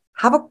leader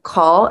have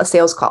a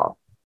sales call,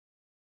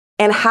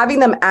 and having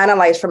them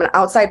analyze from an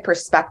outside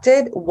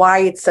perspective why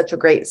it's such a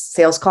great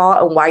sales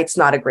call and why it's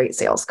not a great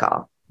sales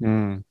call.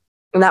 And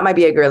that might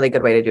be a really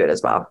good way to do it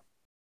as well.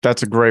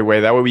 That's a great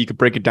way. That way we could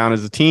break it down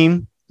as a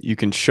team. You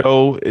can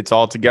show it's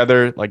all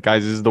together. Like,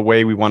 guys, this is the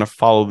way we want to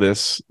follow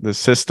this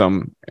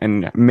system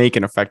and make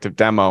an effective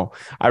demo.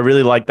 I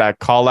really like that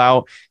call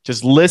out.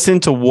 Just listen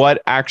to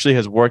what actually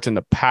has worked in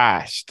the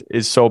past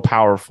is so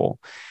powerful.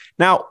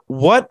 Now,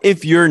 what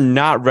if you're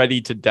not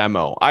ready to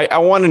demo? I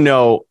want to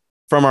know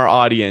from our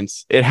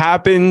audience, it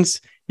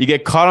happens, you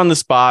get caught on the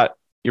spot,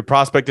 your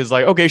prospect is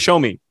like, okay, show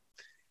me.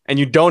 And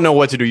you don't know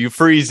what to do. You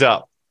freeze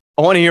up.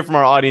 I want to hear from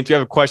our audience. We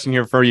have a question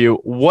here for you.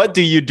 What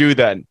do you do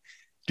then?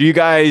 Do you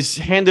guys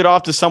hand it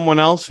off to someone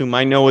else who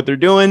might know what they're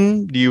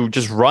doing? Do you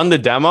just run the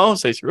demo,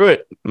 say, screw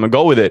it, I'm going to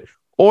go with it?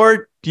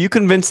 Or do you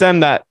convince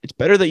them that it's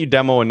better that you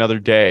demo another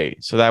day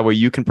so that way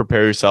you can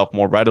prepare yourself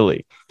more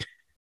readily?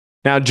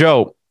 Now,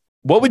 Joe,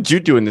 what would you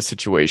do in this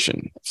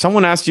situation? If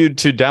someone asked you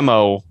to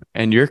demo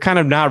and you're kind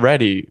of not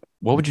ready,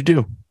 what would you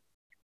do?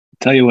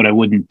 Tell you what I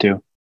wouldn't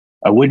do.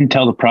 I wouldn't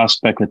tell the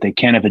prospect that they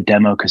can't have a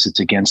demo because it's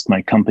against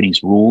my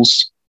company's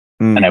rules.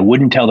 And I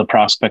wouldn't tell the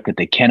prospect that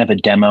they can't have a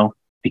demo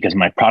because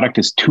my product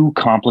is too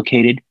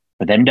complicated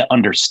for them to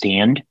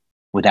understand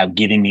without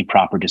giving me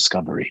proper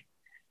discovery.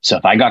 So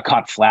if I got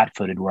caught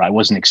flat-footed where I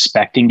wasn't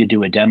expecting to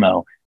do a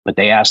demo, but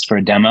they asked for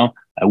a demo,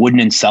 I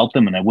wouldn't insult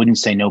them and I wouldn't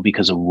say no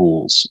because of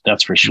rules.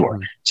 That's for sure.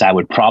 Mm-hmm. So I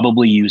would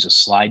probably use a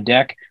slide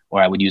deck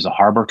or I would use a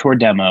Harbor Tour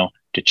demo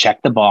to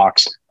check the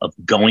box of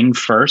going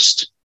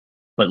first,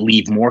 but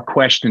leave more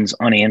questions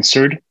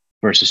unanswered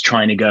versus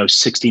trying to go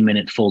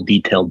 60-minute full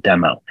detailed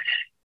demo.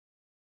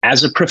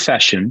 As a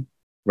profession,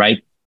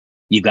 right?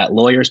 You've got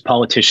lawyers,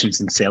 politicians,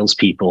 and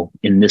salespeople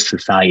in this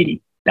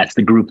society. That's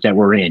the group that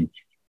we're in.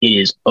 It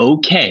is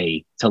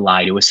okay to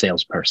lie to a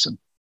salesperson.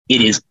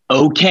 It is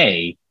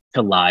okay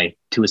to lie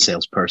to a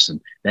salesperson.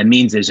 That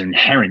means there's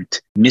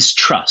inherent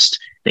mistrust.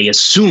 They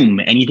assume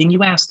anything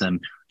you ask them,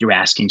 you're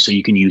asking so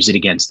you can use it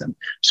against them.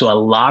 So a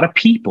lot of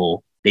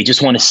people, they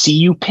just want to see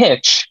you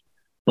pitch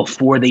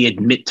before they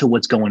admit to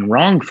what's going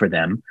wrong for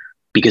them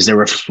because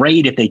they're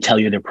afraid if they tell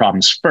you their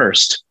problems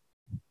first,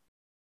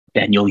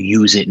 then you'll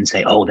use it and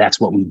say, oh, that's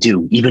what we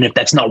do, even if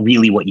that's not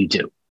really what you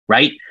do,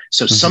 right?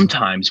 So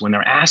sometimes when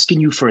they're asking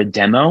you for a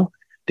demo,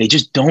 they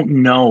just don't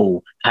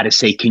know how to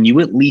say, can you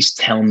at least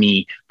tell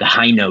me the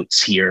high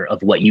notes here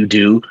of what you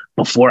do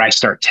before I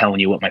start telling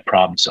you what my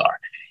problems are?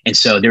 And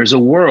so there's a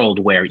world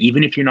where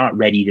even if you're not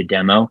ready to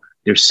demo,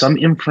 there's some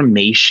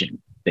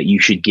information that you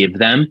should give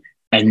them,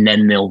 and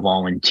then they'll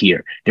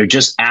volunteer. They're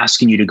just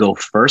asking you to go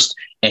first.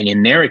 And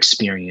in their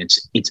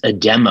experience, it's a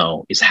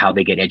demo is how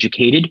they get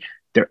educated.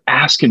 They're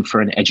asking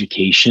for an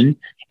education.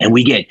 And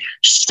we get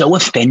so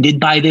offended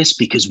by this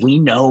because we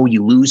know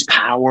you lose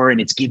power and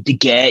it's give to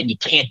get. And you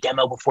can't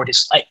demo before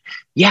this. Like,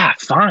 yeah,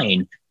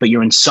 fine. But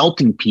you're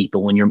insulting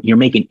people and you're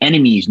making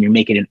enemies and you're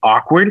making it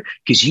awkward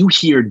because you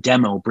hear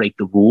demo break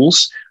the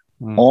rules.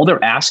 All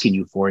they're asking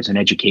you for is an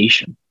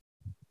education.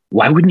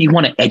 Why wouldn't you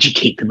want to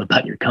educate them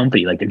about your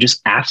company? Like, they're just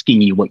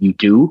asking you what you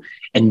do,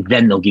 and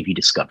then they'll give you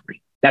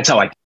discovery. That's how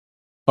I.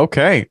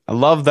 Okay. I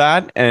love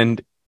that. And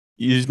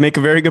you just make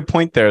a very good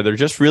point there. They're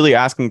just really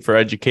asking for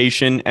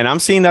education. And I'm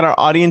seeing that our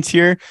audience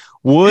here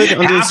would,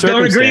 under the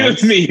Don't agree with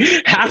circumstance,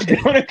 me. Half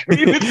don't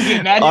agree with me.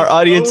 And that our is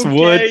audience okay.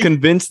 would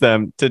convince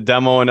them to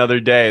demo another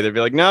day. They'd be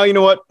like, no, you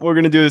know what? We're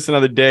going to do this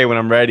another day when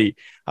I'm ready.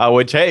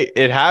 Which, hey,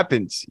 it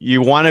happens.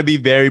 You want to be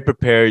very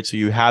prepared so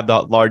you have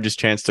the largest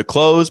chance to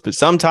close. But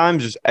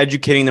sometimes just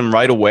educating them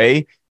right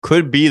away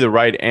could be the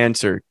right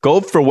answer.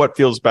 Go for what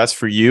feels best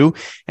for you.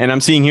 And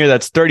I'm seeing here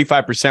that's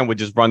 35% would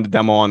just run the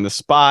demo on the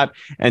spot,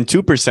 and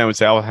 2% would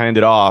say, I'll hand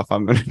it off.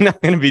 I'm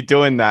not going to be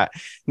doing that.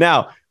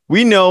 Now,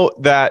 we know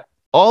that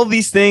all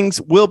these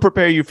things will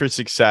prepare you for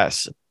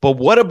success. But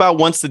what about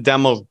once the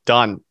demo's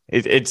done?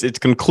 It's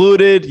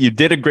concluded. You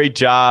did a great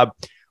job.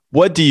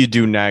 What do you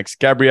do next?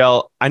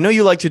 Gabrielle, I know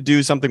you like to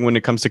do something when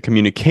it comes to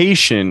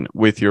communication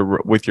with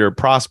your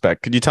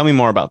prospect. Could you tell me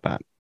more about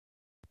that?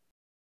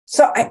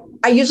 So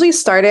I usually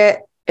start it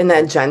in the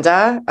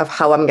agenda of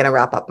how I'm going to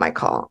wrap up my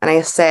call. And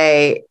I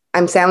say,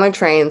 I'm Sandler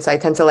trained, so I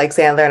tend to like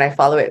Sandler and I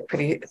follow it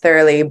pretty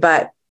thoroughly.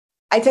 But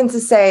I tend to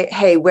say,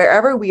 hey,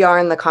 wherever we are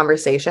in the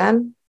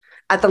conversation,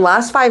 at the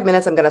last 5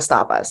 minutes, I'm going to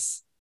stop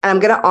us. And I'm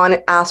going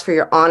to ask for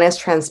your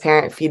honest,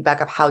 transparent feedback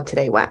of how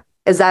today went.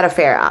 Is that a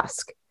fair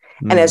ask?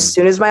 And as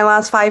soon as my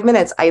last 5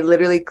 minutes, I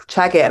literally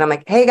check it and I'm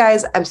like, hey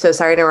guys, I'm so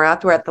sorry to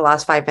interrupt. We're at the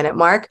last 5 minute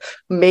mark.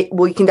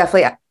 We can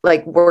definitely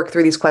like work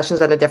through these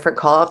questions on a different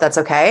call if that's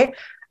okay.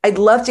 I'd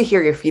love to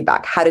hear your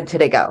feedback. How did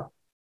today go?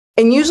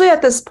 And usually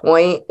at this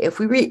point, if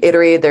we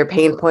reiterated their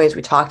pain points,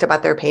 we talked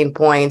about their pain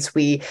points,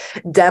 we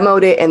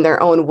demoed it in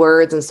their own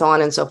words and so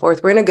on and so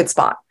forth, we're in a good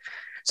spot.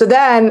 So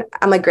then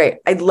I'm like, great,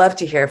 I'd love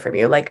to hear from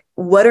you. Like,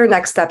 what are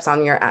next steps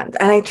on your end?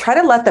 And I try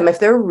to let them, if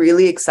they're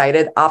really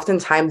excited,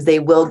 oftentimes they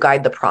will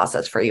guide the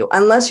process for you.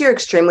 Unless you're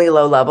extremely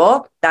low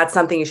level, that's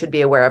something you should be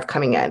aware of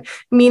coming in.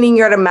 Meaning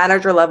you're at a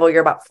manager level, you're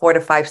about 4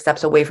 to 5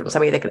 steps away from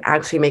somebody that can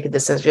actually make a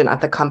decision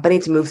at the company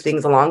to move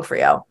things along for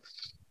you.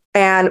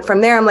 And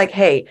from there, I'm like,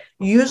 hey,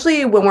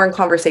 usually when we're in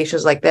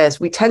conversations like this,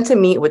 we tend to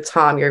meet with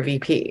Tom, your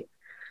VP.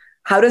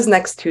 How does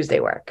next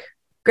Tuesday work?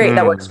 Great,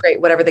 that works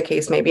great, whatever the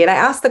case may be. And I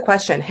asked the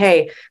question,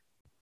 hey,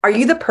 are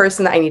you the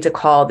person that I need to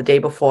call the day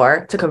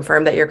before to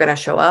confirm that you're going to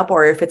show up?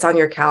 Or if it's on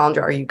your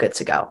calendar, are you good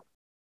to go?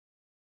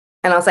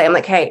 And I'll say, I'm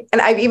like, hey,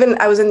 and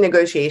I was in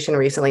negotiation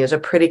recently. It was a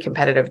pretty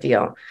competitive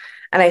deal.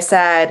 And I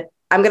said,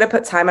 I'm going to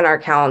put time in our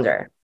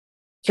calendar.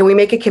 Can we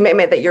make a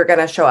commitment that you're going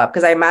to show up?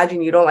 Because I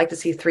imagine you don't like to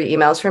see 3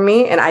 emails from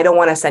me and I don't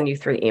want to send you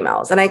 3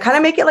 emails. And I kind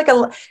of make it like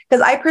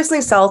because I personally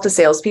sell to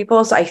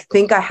salespeople. So I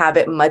think I have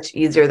it much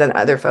easier than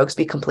other folks,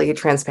 be completely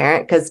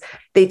transparent because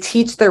they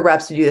teach their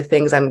reps to do the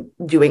things I'm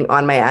doing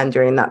on my end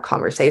during that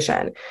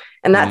conversation.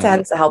 And that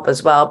tends to help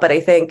as well. But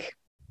I think,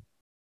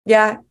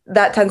 yeah,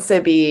 that tends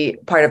to be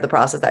part of the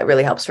process that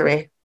really helps for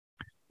me.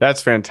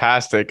 That's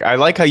fantastic. I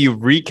like how you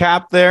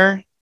recap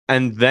there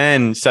and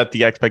then set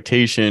the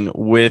expectation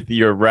with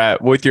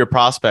your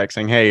prospect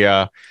saying,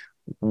 hey,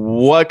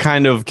 what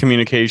kind of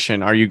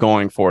communication are you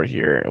going for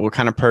here? What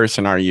kind of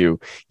person are you?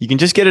 You can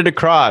just get it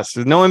across.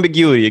 There's no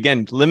ambiguity.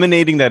 Again,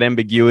 eliminating that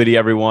ambiguity,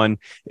 everyone,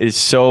 is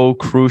so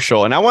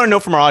crucial. And I want to know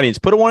from our audience,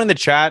 put a 1 in the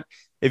chat.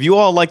 If you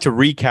all like to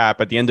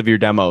recap at the end of your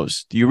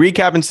demos, do you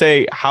recap and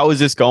say, how is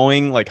this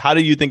going? Like, how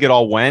do you think it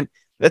all went?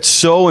 That's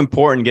so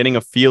important, getting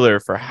a feeler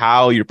for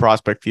how your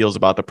prospect feels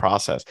about the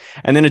process.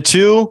 And then a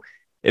 2,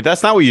 if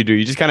that's not what you do,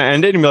 you just kind of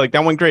end it and be like,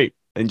 that went great.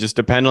 And just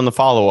depend on the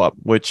follow-up,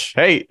 which,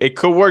 hey, it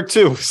could work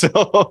too.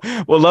 So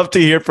we'll love to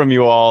hear from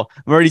you all.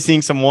 I'm already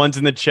seeing some 1s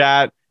in the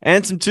chat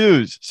and some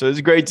 2s. So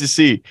it's great to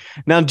see.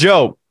 Now,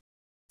 Joe,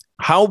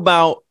 how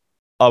about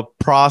a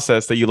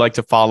process that you like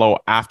to follow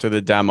after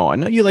the demo? I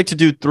know you like to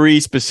do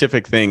 3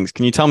 specific things.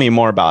 Can you tell me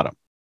more about them?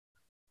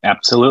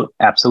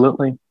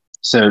 Absolutely.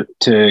 So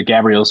to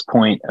Gabrielle's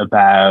point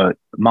about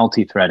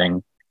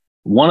multi-threading,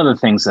 one of the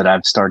things that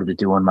I've started to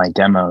do on my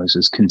demos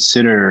is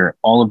consider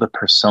all of the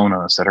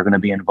personas that are going to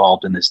be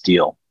involved in this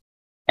deal.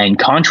 And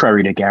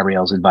contrary to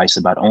Gabrielle's advice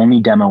about only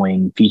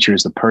demoing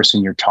features the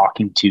person you're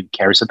talking to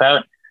cares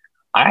about,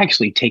 I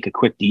actually take a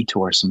quick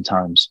detour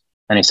sometimes.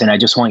 And I say, I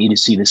just want you to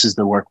see this is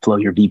the workflow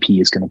your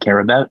VP is going to care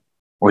about,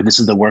 or this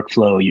is the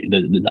workflow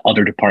the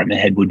other department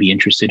head would be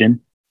interested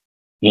in,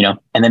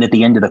 and then at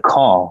the end of the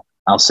call,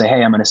 I'll say,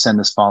 hey, I'm going to send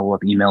this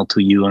follow-up email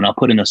to you and I'll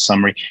put in a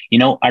summary.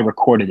 I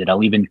recorded it.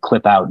 I'll even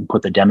clip out and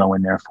put the demo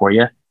in there for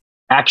you.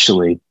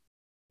 Actually,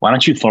 why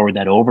don't you forward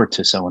that over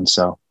to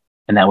so-and-so?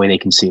 And that way they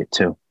can see it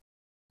too.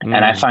 And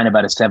I find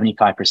about a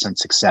 75%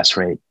 success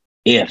rate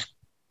if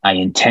I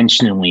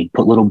intentionally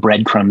put little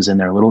breadcrumbs in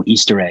there, little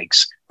Easter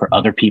eggs for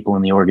other people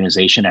in the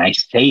organization. And I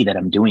say that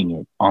I'm doing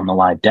it on the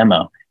live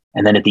demo.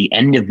 And then at the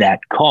end of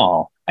that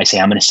call, I say,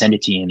 I'm going to send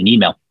it to you in an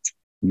email.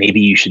 Maybe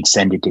you should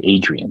send it to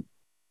Adrian.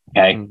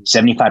 Okay.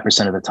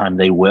 75% of the time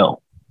they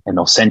will, and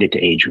they'll send it to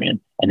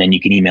Adrian. And then you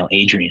can email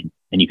Adrian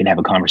and you can have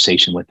a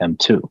conversation with them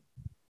too.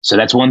 So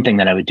that's one thing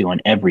that I would do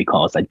on every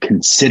call is I'd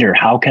consider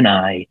how can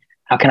I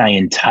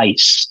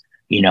entice,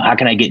 how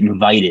can I get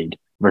invited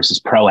versus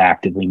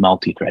proactively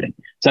multi-threading.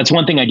 So that's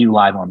one thing I do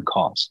live on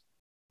calls.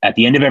 At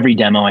the end of every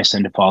demo, I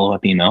send a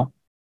follow-up email,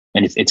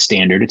 and it's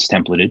standard, it's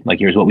templated. Like,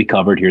 here's what we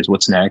covered, here's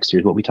what's next,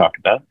 here's what we talked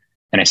about.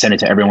 And I send it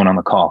to everyone on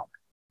the call.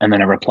 And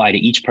then I reply to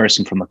each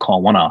person from the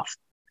call one-off.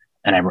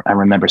 And I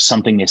remember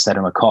something they said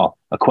on the call,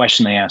 a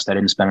question they asked I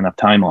didn't spend enough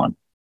time on,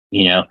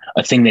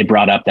 a thing they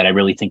brought up that I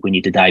really think we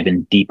need to dive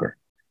in deeper.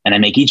 And I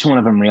make each one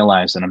of them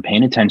realize that I'm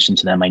paying attention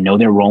to them. I know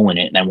they're rolling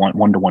it, and I want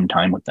one-to-one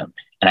time with them.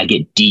 And I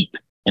get deep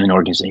in an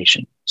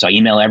organization. So I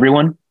email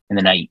everyone, and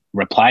then I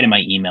reply to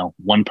my email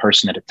one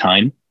person at a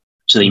time.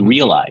 So they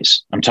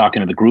realize I'm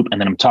talking to the group,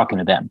 and then I'm talking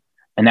to them.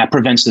 And that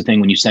prevents the thing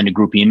when you send a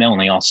group email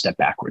and they all step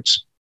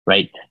backwards,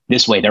 right?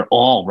 This way, they're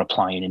all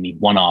replying to me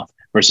one-off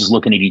versus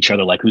looking at each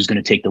other like, who's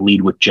going to take the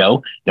lead with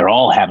Joe? They're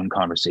all having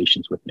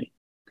conversations with me.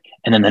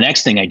 And then the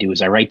next thing I do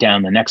is I write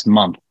down the next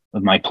month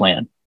of my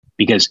plan,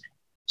 because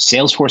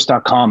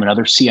Salesforce.com and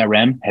other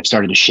CRM have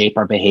started to shape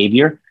our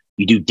behavior.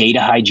 You do data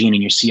hygiene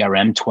in your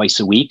CRM twice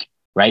a week,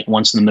 right?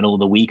 Once in the middle of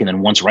the week, and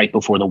then once right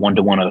before the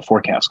one-to-one or the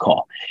forecast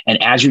call.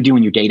 And as you're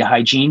doing your data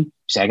hygiene,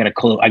 say, I got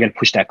to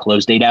push that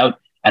close date out,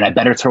 and I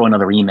better throw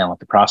another email at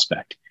the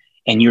prospect.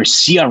 And your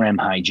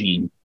CRM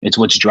hygiene, it's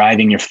what's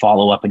driving your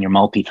follow-up and your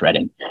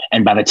multi-threading.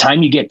 And by the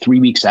time you get 3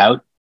 weeks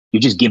out,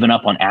 you're just giving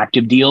up on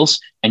active deals,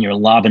 and you're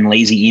lobbing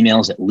lazy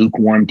emails at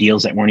lukewarm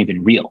deals that weren't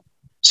even real.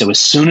 So as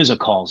soon as a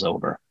call's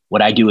over,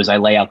 what I do is I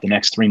lay out the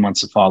next 3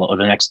 months of follow, or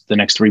the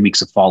next 3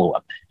 weeks of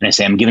follow-up. And I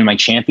say, I'm giving my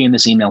champion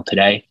this email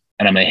today,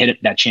 and I'm going to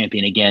hit that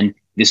champion again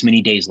this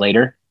many days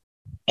later.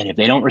 And if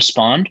they don't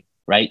respond,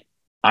 right,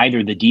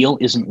 either the deal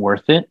isn't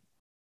worth it,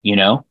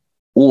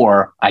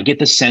 or I get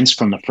the sense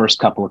from the first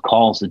couple of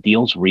calls, the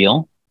deal's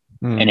real.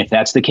 And if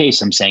that's the case,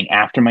 I'm saying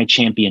after my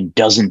champion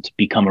doesn't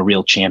become a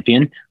real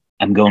champion,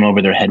 I'm going over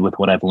their head with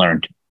what I've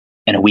learned.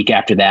 And a week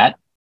after that,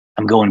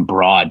 I'm going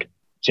broad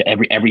to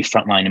every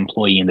frontline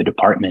employee in the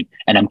department,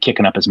 and I'm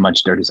kicking up as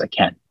much dirt as I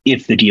can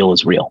if the deal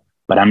is real.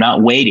 But I'm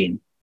not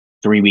waiting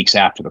 3 weeks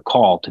after the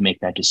call to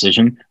make that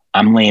decision.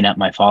 I'm laying out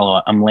my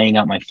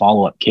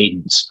follow-up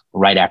cadence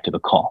right after the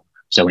call.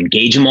 So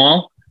engage them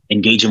all,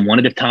 engage them one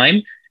at a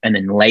time, and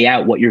then lay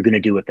out what you're going to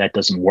do if that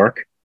doesn't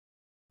work,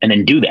 and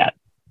then do that.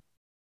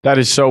 That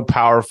is so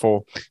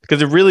powerful,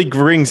 because it really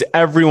brings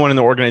everyone in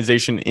the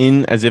organization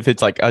in as if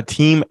it's like a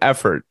team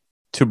effort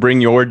to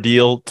bring your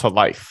deal to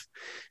life.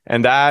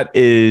 And that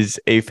is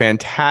a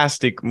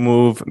fantastic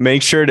move.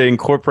 Make sure to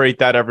incorporate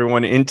that,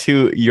 everyone,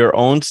 into your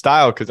own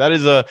style,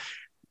 because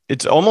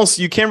it's almost,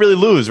 you can't really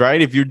lose,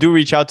 right? If you do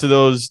reach out to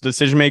those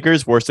decision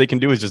makers, worst they can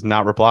do is just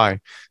not reply.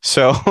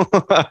 So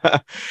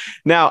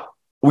now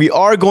we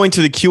are going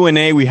to the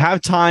Q&A. We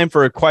have time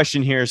for a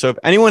question here. So if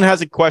anyone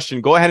has a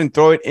question, go ahead and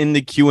throw it in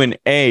the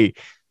Q&A.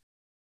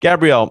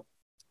 Gabrielle,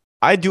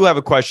 I do have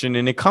a question,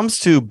 and it comes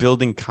to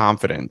building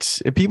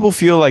confidence. If people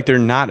feel like they're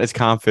not as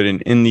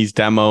confident in these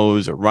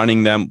demos or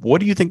running them, what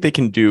do you think they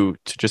can do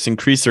to just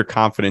increase their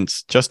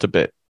confidence just a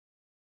bit?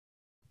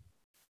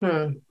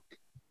 How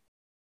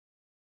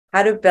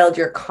to build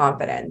your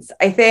confidence.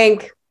 I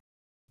think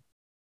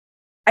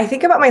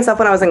about myself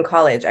when I was in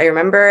college. I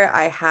remember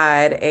I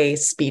had a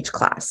speech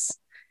class,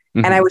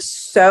 and I was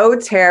so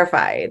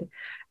terrified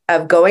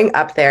of going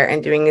up there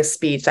and doing a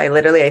speech. I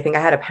think I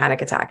had a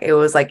panic attack. It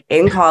was like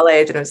in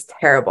college, and it was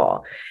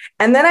terrible.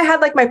 And then I had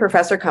like my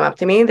professor come up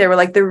to me. They were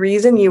like, the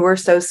reason you were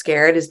so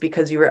scared is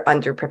because you were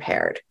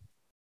underprepared.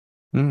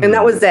 And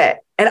that was it.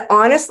 And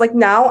honest, like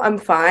now I'm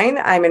fine.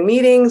 I'm in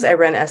meetings. I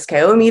run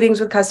SKO meetings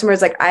with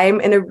customers. Like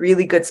I'm in a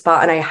really good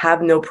spot, and I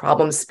have no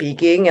problem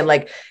speaking and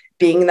like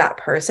being that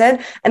person.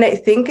 And I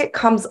think it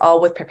comes all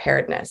with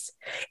preparedness.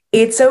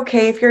 It's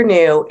okay if you're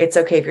new. It's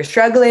okay if you're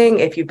struggling,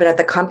 if you've been at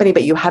the company,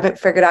 but you haven't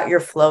figured out your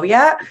flow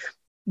yet.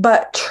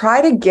 But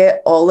try to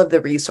get all of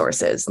the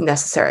resources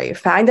necessary.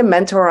 Find a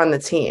mentor on the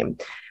team.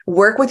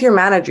 Work with your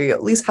manager. You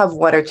at least have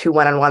 1 or 2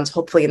 one-on-ones,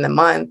 hopefully in the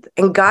month,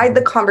 and guide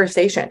the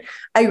conversation.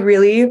 I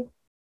really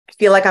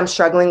feel like I'm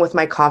struggling with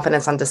my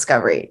confidence on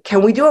discovery.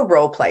 Can we do a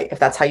role play if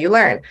that's how you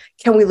learn?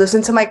 Can we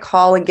listen to my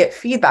call and get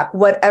feedback?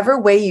 Whatever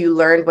way you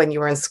learned when you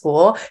were in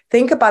school,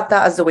 think about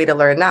that as the way to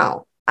learn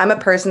now. I'm a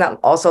person that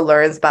also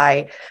learns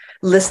by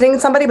listening to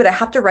somebody, but I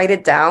have to write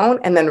it down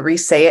and then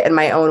re-say it in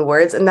my own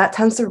words. And that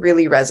tends to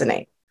really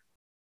resonate.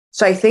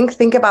 So I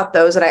think about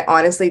those. And I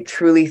honestly,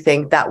 truly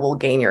think that will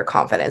gain your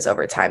confidence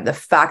over time. The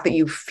fact that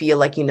you feel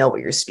like you know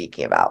what you're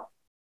speaking about.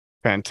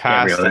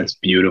 Fantastic. Gabriel, that's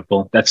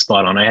beautiful. That's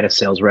spot on. I had a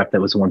sales rep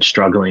that was the one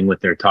struggling with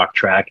their talk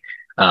track.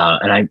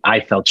 And I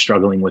felt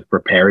struggling with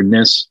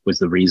preparedness was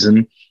the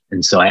reason.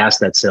 And so I asked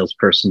that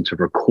salesperson to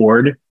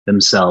record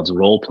themselves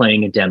role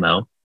playing a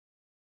demo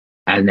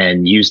and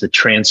then use the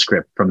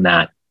transcript from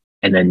that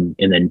and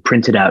then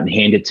print it out and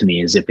hand it to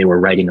me as if they were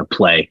writing a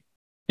play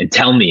and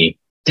tell me,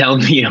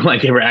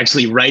 like they were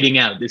actually writing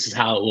out, this is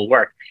how it will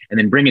work, and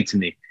then bring it to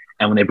me.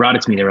 And when they brought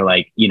it to me, they were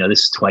like,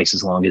 this is twice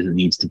as long as it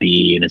needs to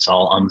be. And it's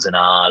all ums and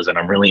ahs. And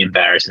I'm really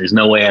embarrassed. There's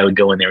no way I would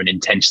go in there and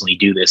intentionally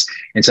do this.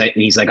 And so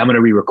he's like, I'm going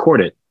to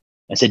re-record it.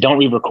 I said, don't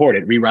re-record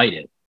it, rewrite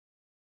it.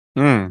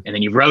 And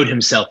then he wrote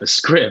himself a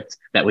script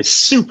that was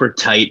super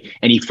tight.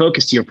 And he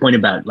focused, to your point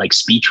about like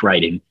speech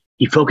writing,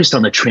 he focused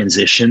on the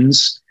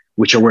transitions,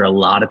 which are where a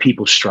lot of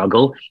people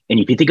struggle. And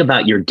if you think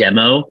about your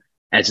demo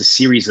as a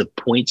series of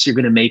points you're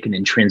going to make and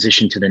then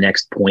transition to the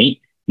next point,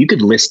 you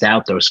could list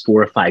out those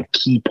 4 or 5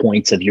 key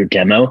points of your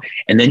demo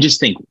and then just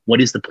think,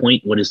 what is the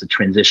point? What is the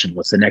transition?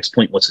 What's the next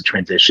point? What's the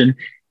transition?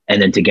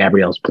 And then to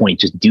Gabrielle's point,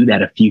 just do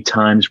that a few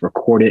times,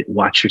 record it,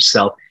 watch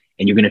yourself,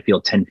 and you're going to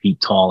feel 10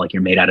 feet tall, like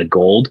you're made out of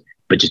gold.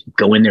 But just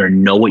go in there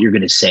and know what you're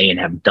going to say and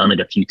have done it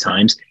a few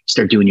times.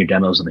 Start doing your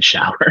demos in the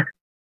shower.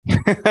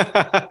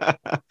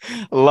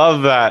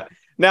 Love that.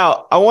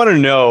 Now, I want to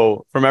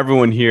know from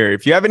everyone here,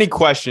 if you have any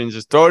questions,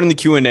 just throw it in the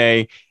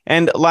Q&A.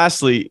 And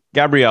lastly,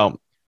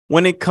 Gabrielle,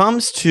 when it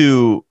comes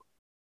to,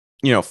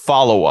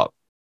 follow-up,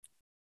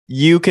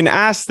 you can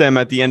ask them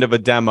at the end of a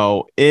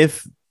demo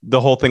if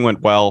the whole thing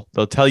went well.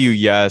 They'll tell you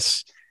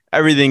yes.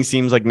 Everything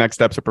seems like next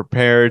steps are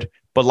prepared,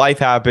 but life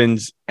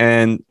happens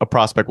and a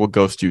prospect will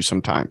ghost you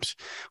sometimes.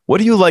 What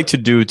do you like to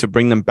do to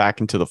bring them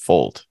back into the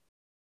fold?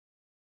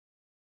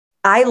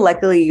 I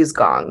luckily use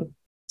Gong.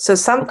 So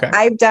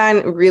I've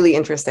done really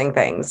interesting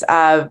things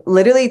of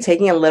literally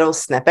taking a little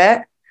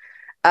snippet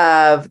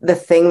of the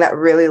thing that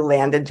really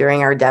landed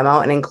during our demo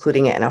and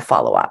including it in a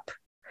follow-up.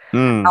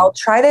 I'll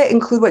try to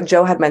include what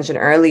Joe had mentioned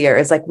earlier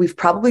is like, we've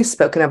probably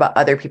spoken about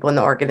other people in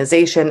the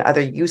organization,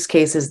 other use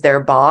cases, their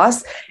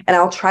boss, and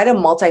I'll try to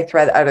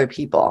multi-thread other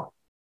people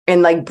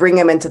and like bring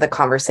them into the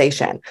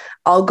conversation.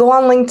 I'll go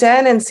on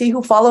LinkedIn and see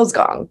who follows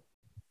Gong.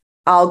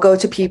 I'll go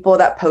to people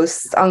that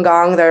post on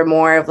Gong. They're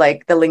more of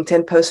like the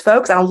LinkedIn post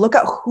folks. And I'll look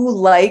at who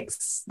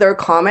likes their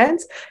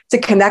comments to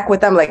connect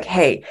with them. Like,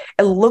 hey,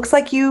 it looks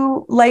like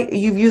you've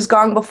used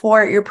Gong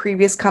before at your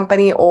previous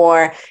company,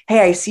 or,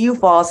 hey, I see you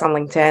follow us on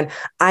LinkedIn.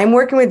 I'm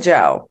working with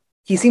Joe.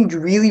 He seemed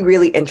really,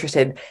 really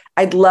interested.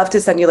 I'd love to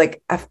send you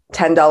like a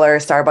 $10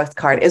 Starbucks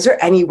card. Is there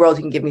any world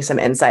you can give me some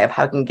insight of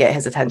how I can get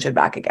his attention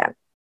back again?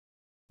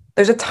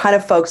 There's a ton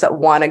of folks that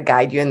want to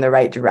guide you in the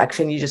right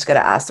direction. You just got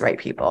to ask the right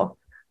people.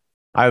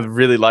 I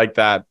really like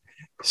that.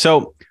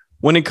 So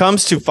when it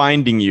comes to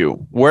finding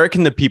you, where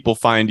can the people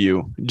find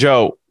you?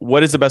 Joe,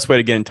 what is the best way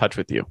to get in touch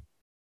with you?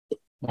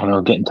 I don't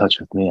know, get in touch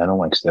with me. I don't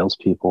like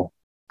salespeople.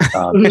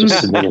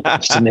 Just submit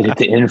it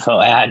to info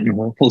at, and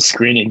we'll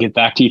screen it and get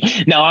back to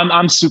you. No,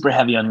 I'm super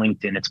heavy on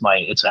LinkedIn.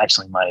 It's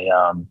actually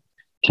my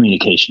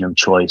communication of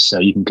choice. So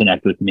you can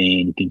connect with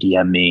me and you can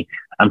DM me.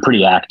 I'm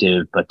pretty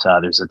active, but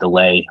there's a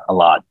delay a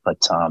lot.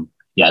 But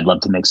yeah, I'd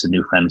love to make some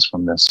new friends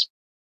from this.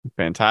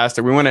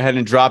 Fantastic. We went ahead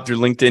and dropped your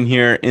LinkedIn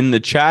here in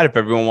the chat if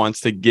everyone wants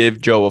to give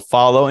Joe a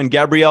follow. And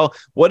Gabrielle,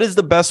 what is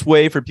the best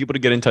way for people to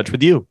get in touch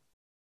with you?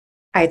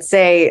 I'd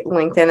say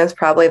LinkedIn is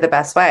probably the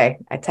best way.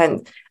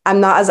 I'm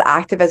not as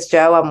active as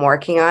Joe. I'm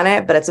working on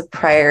it, but it's a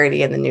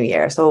priority in the new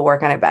year. So we'll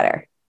work on it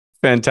better.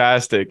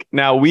 Fantastic.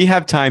 Now we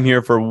have time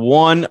here for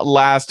one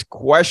last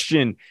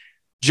question.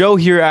 Joe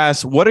here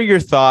asks, what are your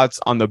thoughts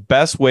on the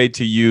best way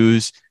to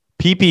use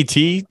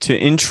PPT to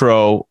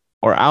intro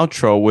or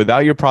outro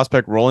without your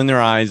prospect rolling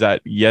their eyes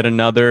at yet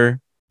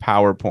another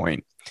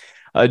PowerPoint?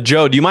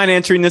 Joe, do you mind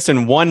answering this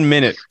in 1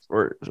 minute?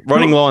 We're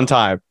running low on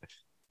time.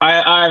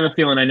 I have a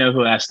feeling I know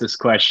who asked this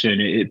question.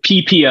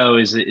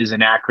 PPO is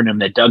an acronym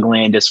that Doug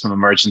Landis from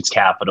Emergence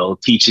Capital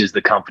teaches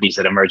the companies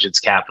that Emergence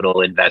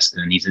Capital invest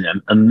in. He's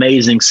an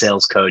amazing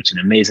sales coach, an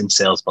amazing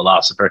sales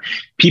philosopher.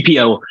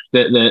 PPO,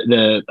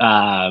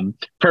 the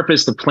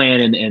purpose, the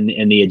plan,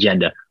 and the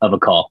agenda of a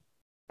call,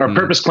 or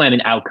purpose, plan,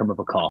 and outcome of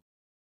a call.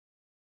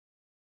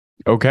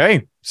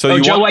 Okay. So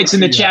Joe White's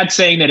in the chat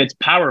saying that it's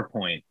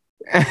PowerPoint.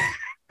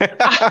 We're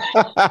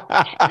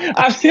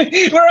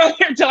out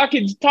here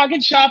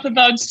talking shop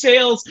about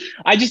sales.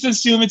 I just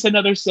assume it's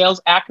another sales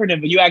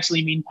acronym, but you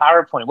actually mean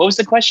PowerPoint. What was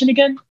the question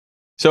again?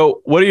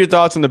 So what are your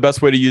thoughts on the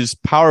best way to use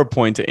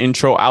PowerPoint to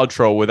intro,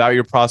 outro without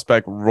your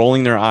prospect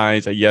rolling their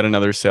eyes at yet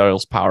another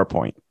sales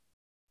PowerPoint?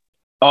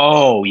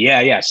 Oh,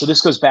 yeah. So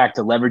this goes back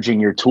to leveraging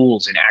your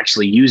tools and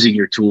actually using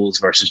your tools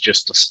versus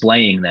just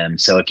displaying them.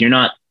 So if you're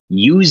not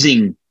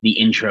using the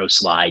intro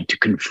slide to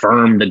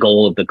confirm the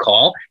goal of the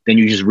call, then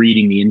you're just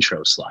reading the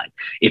intro slide.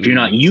 If you're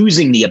not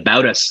using the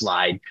About Us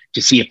slide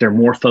to see if they're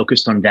more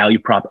focused on value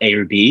prop A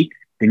or B,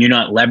 then you're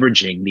not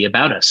leveraging the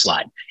About Us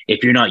slide.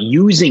 If you're not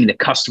using the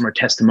customer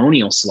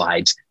testimonial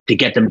slides to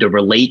get them to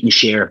relate and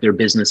share if their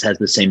business has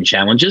the same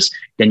challenges,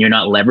 then you're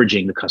not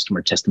leveraging the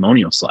customer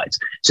testimonial slides.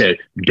 So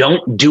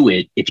don't do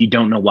it if you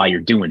don't know why you're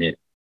doing it.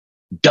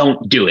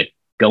 Don't do it.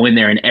 Go in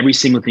there, and every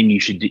single thing you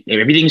should do,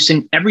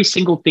 every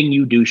single thing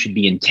you do should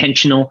be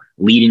intentional,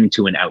 leading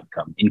to an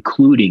outcome,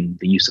 including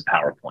the use of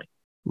PowerPoint.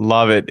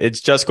 Love it.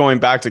 It's just going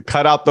back to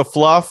cut out the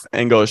fluff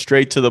and go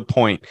straight to the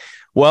point.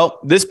 Well,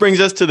 this brings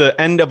us to the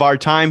end of our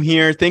time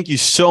here. Thank you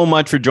so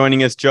much for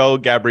joining us, Joe,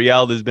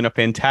 Gabrielle. This has been a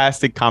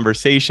fantastic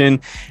conversation.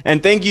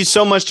 And thank you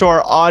so much to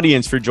our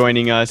audience for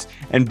joining us.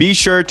 And be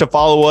sure to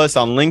follow us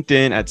on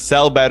LinkedIn at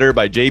Sell Better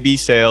by JB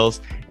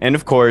Sales. And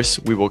of course,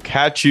 we will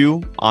catch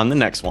you on the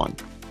next one.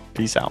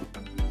 Peace out.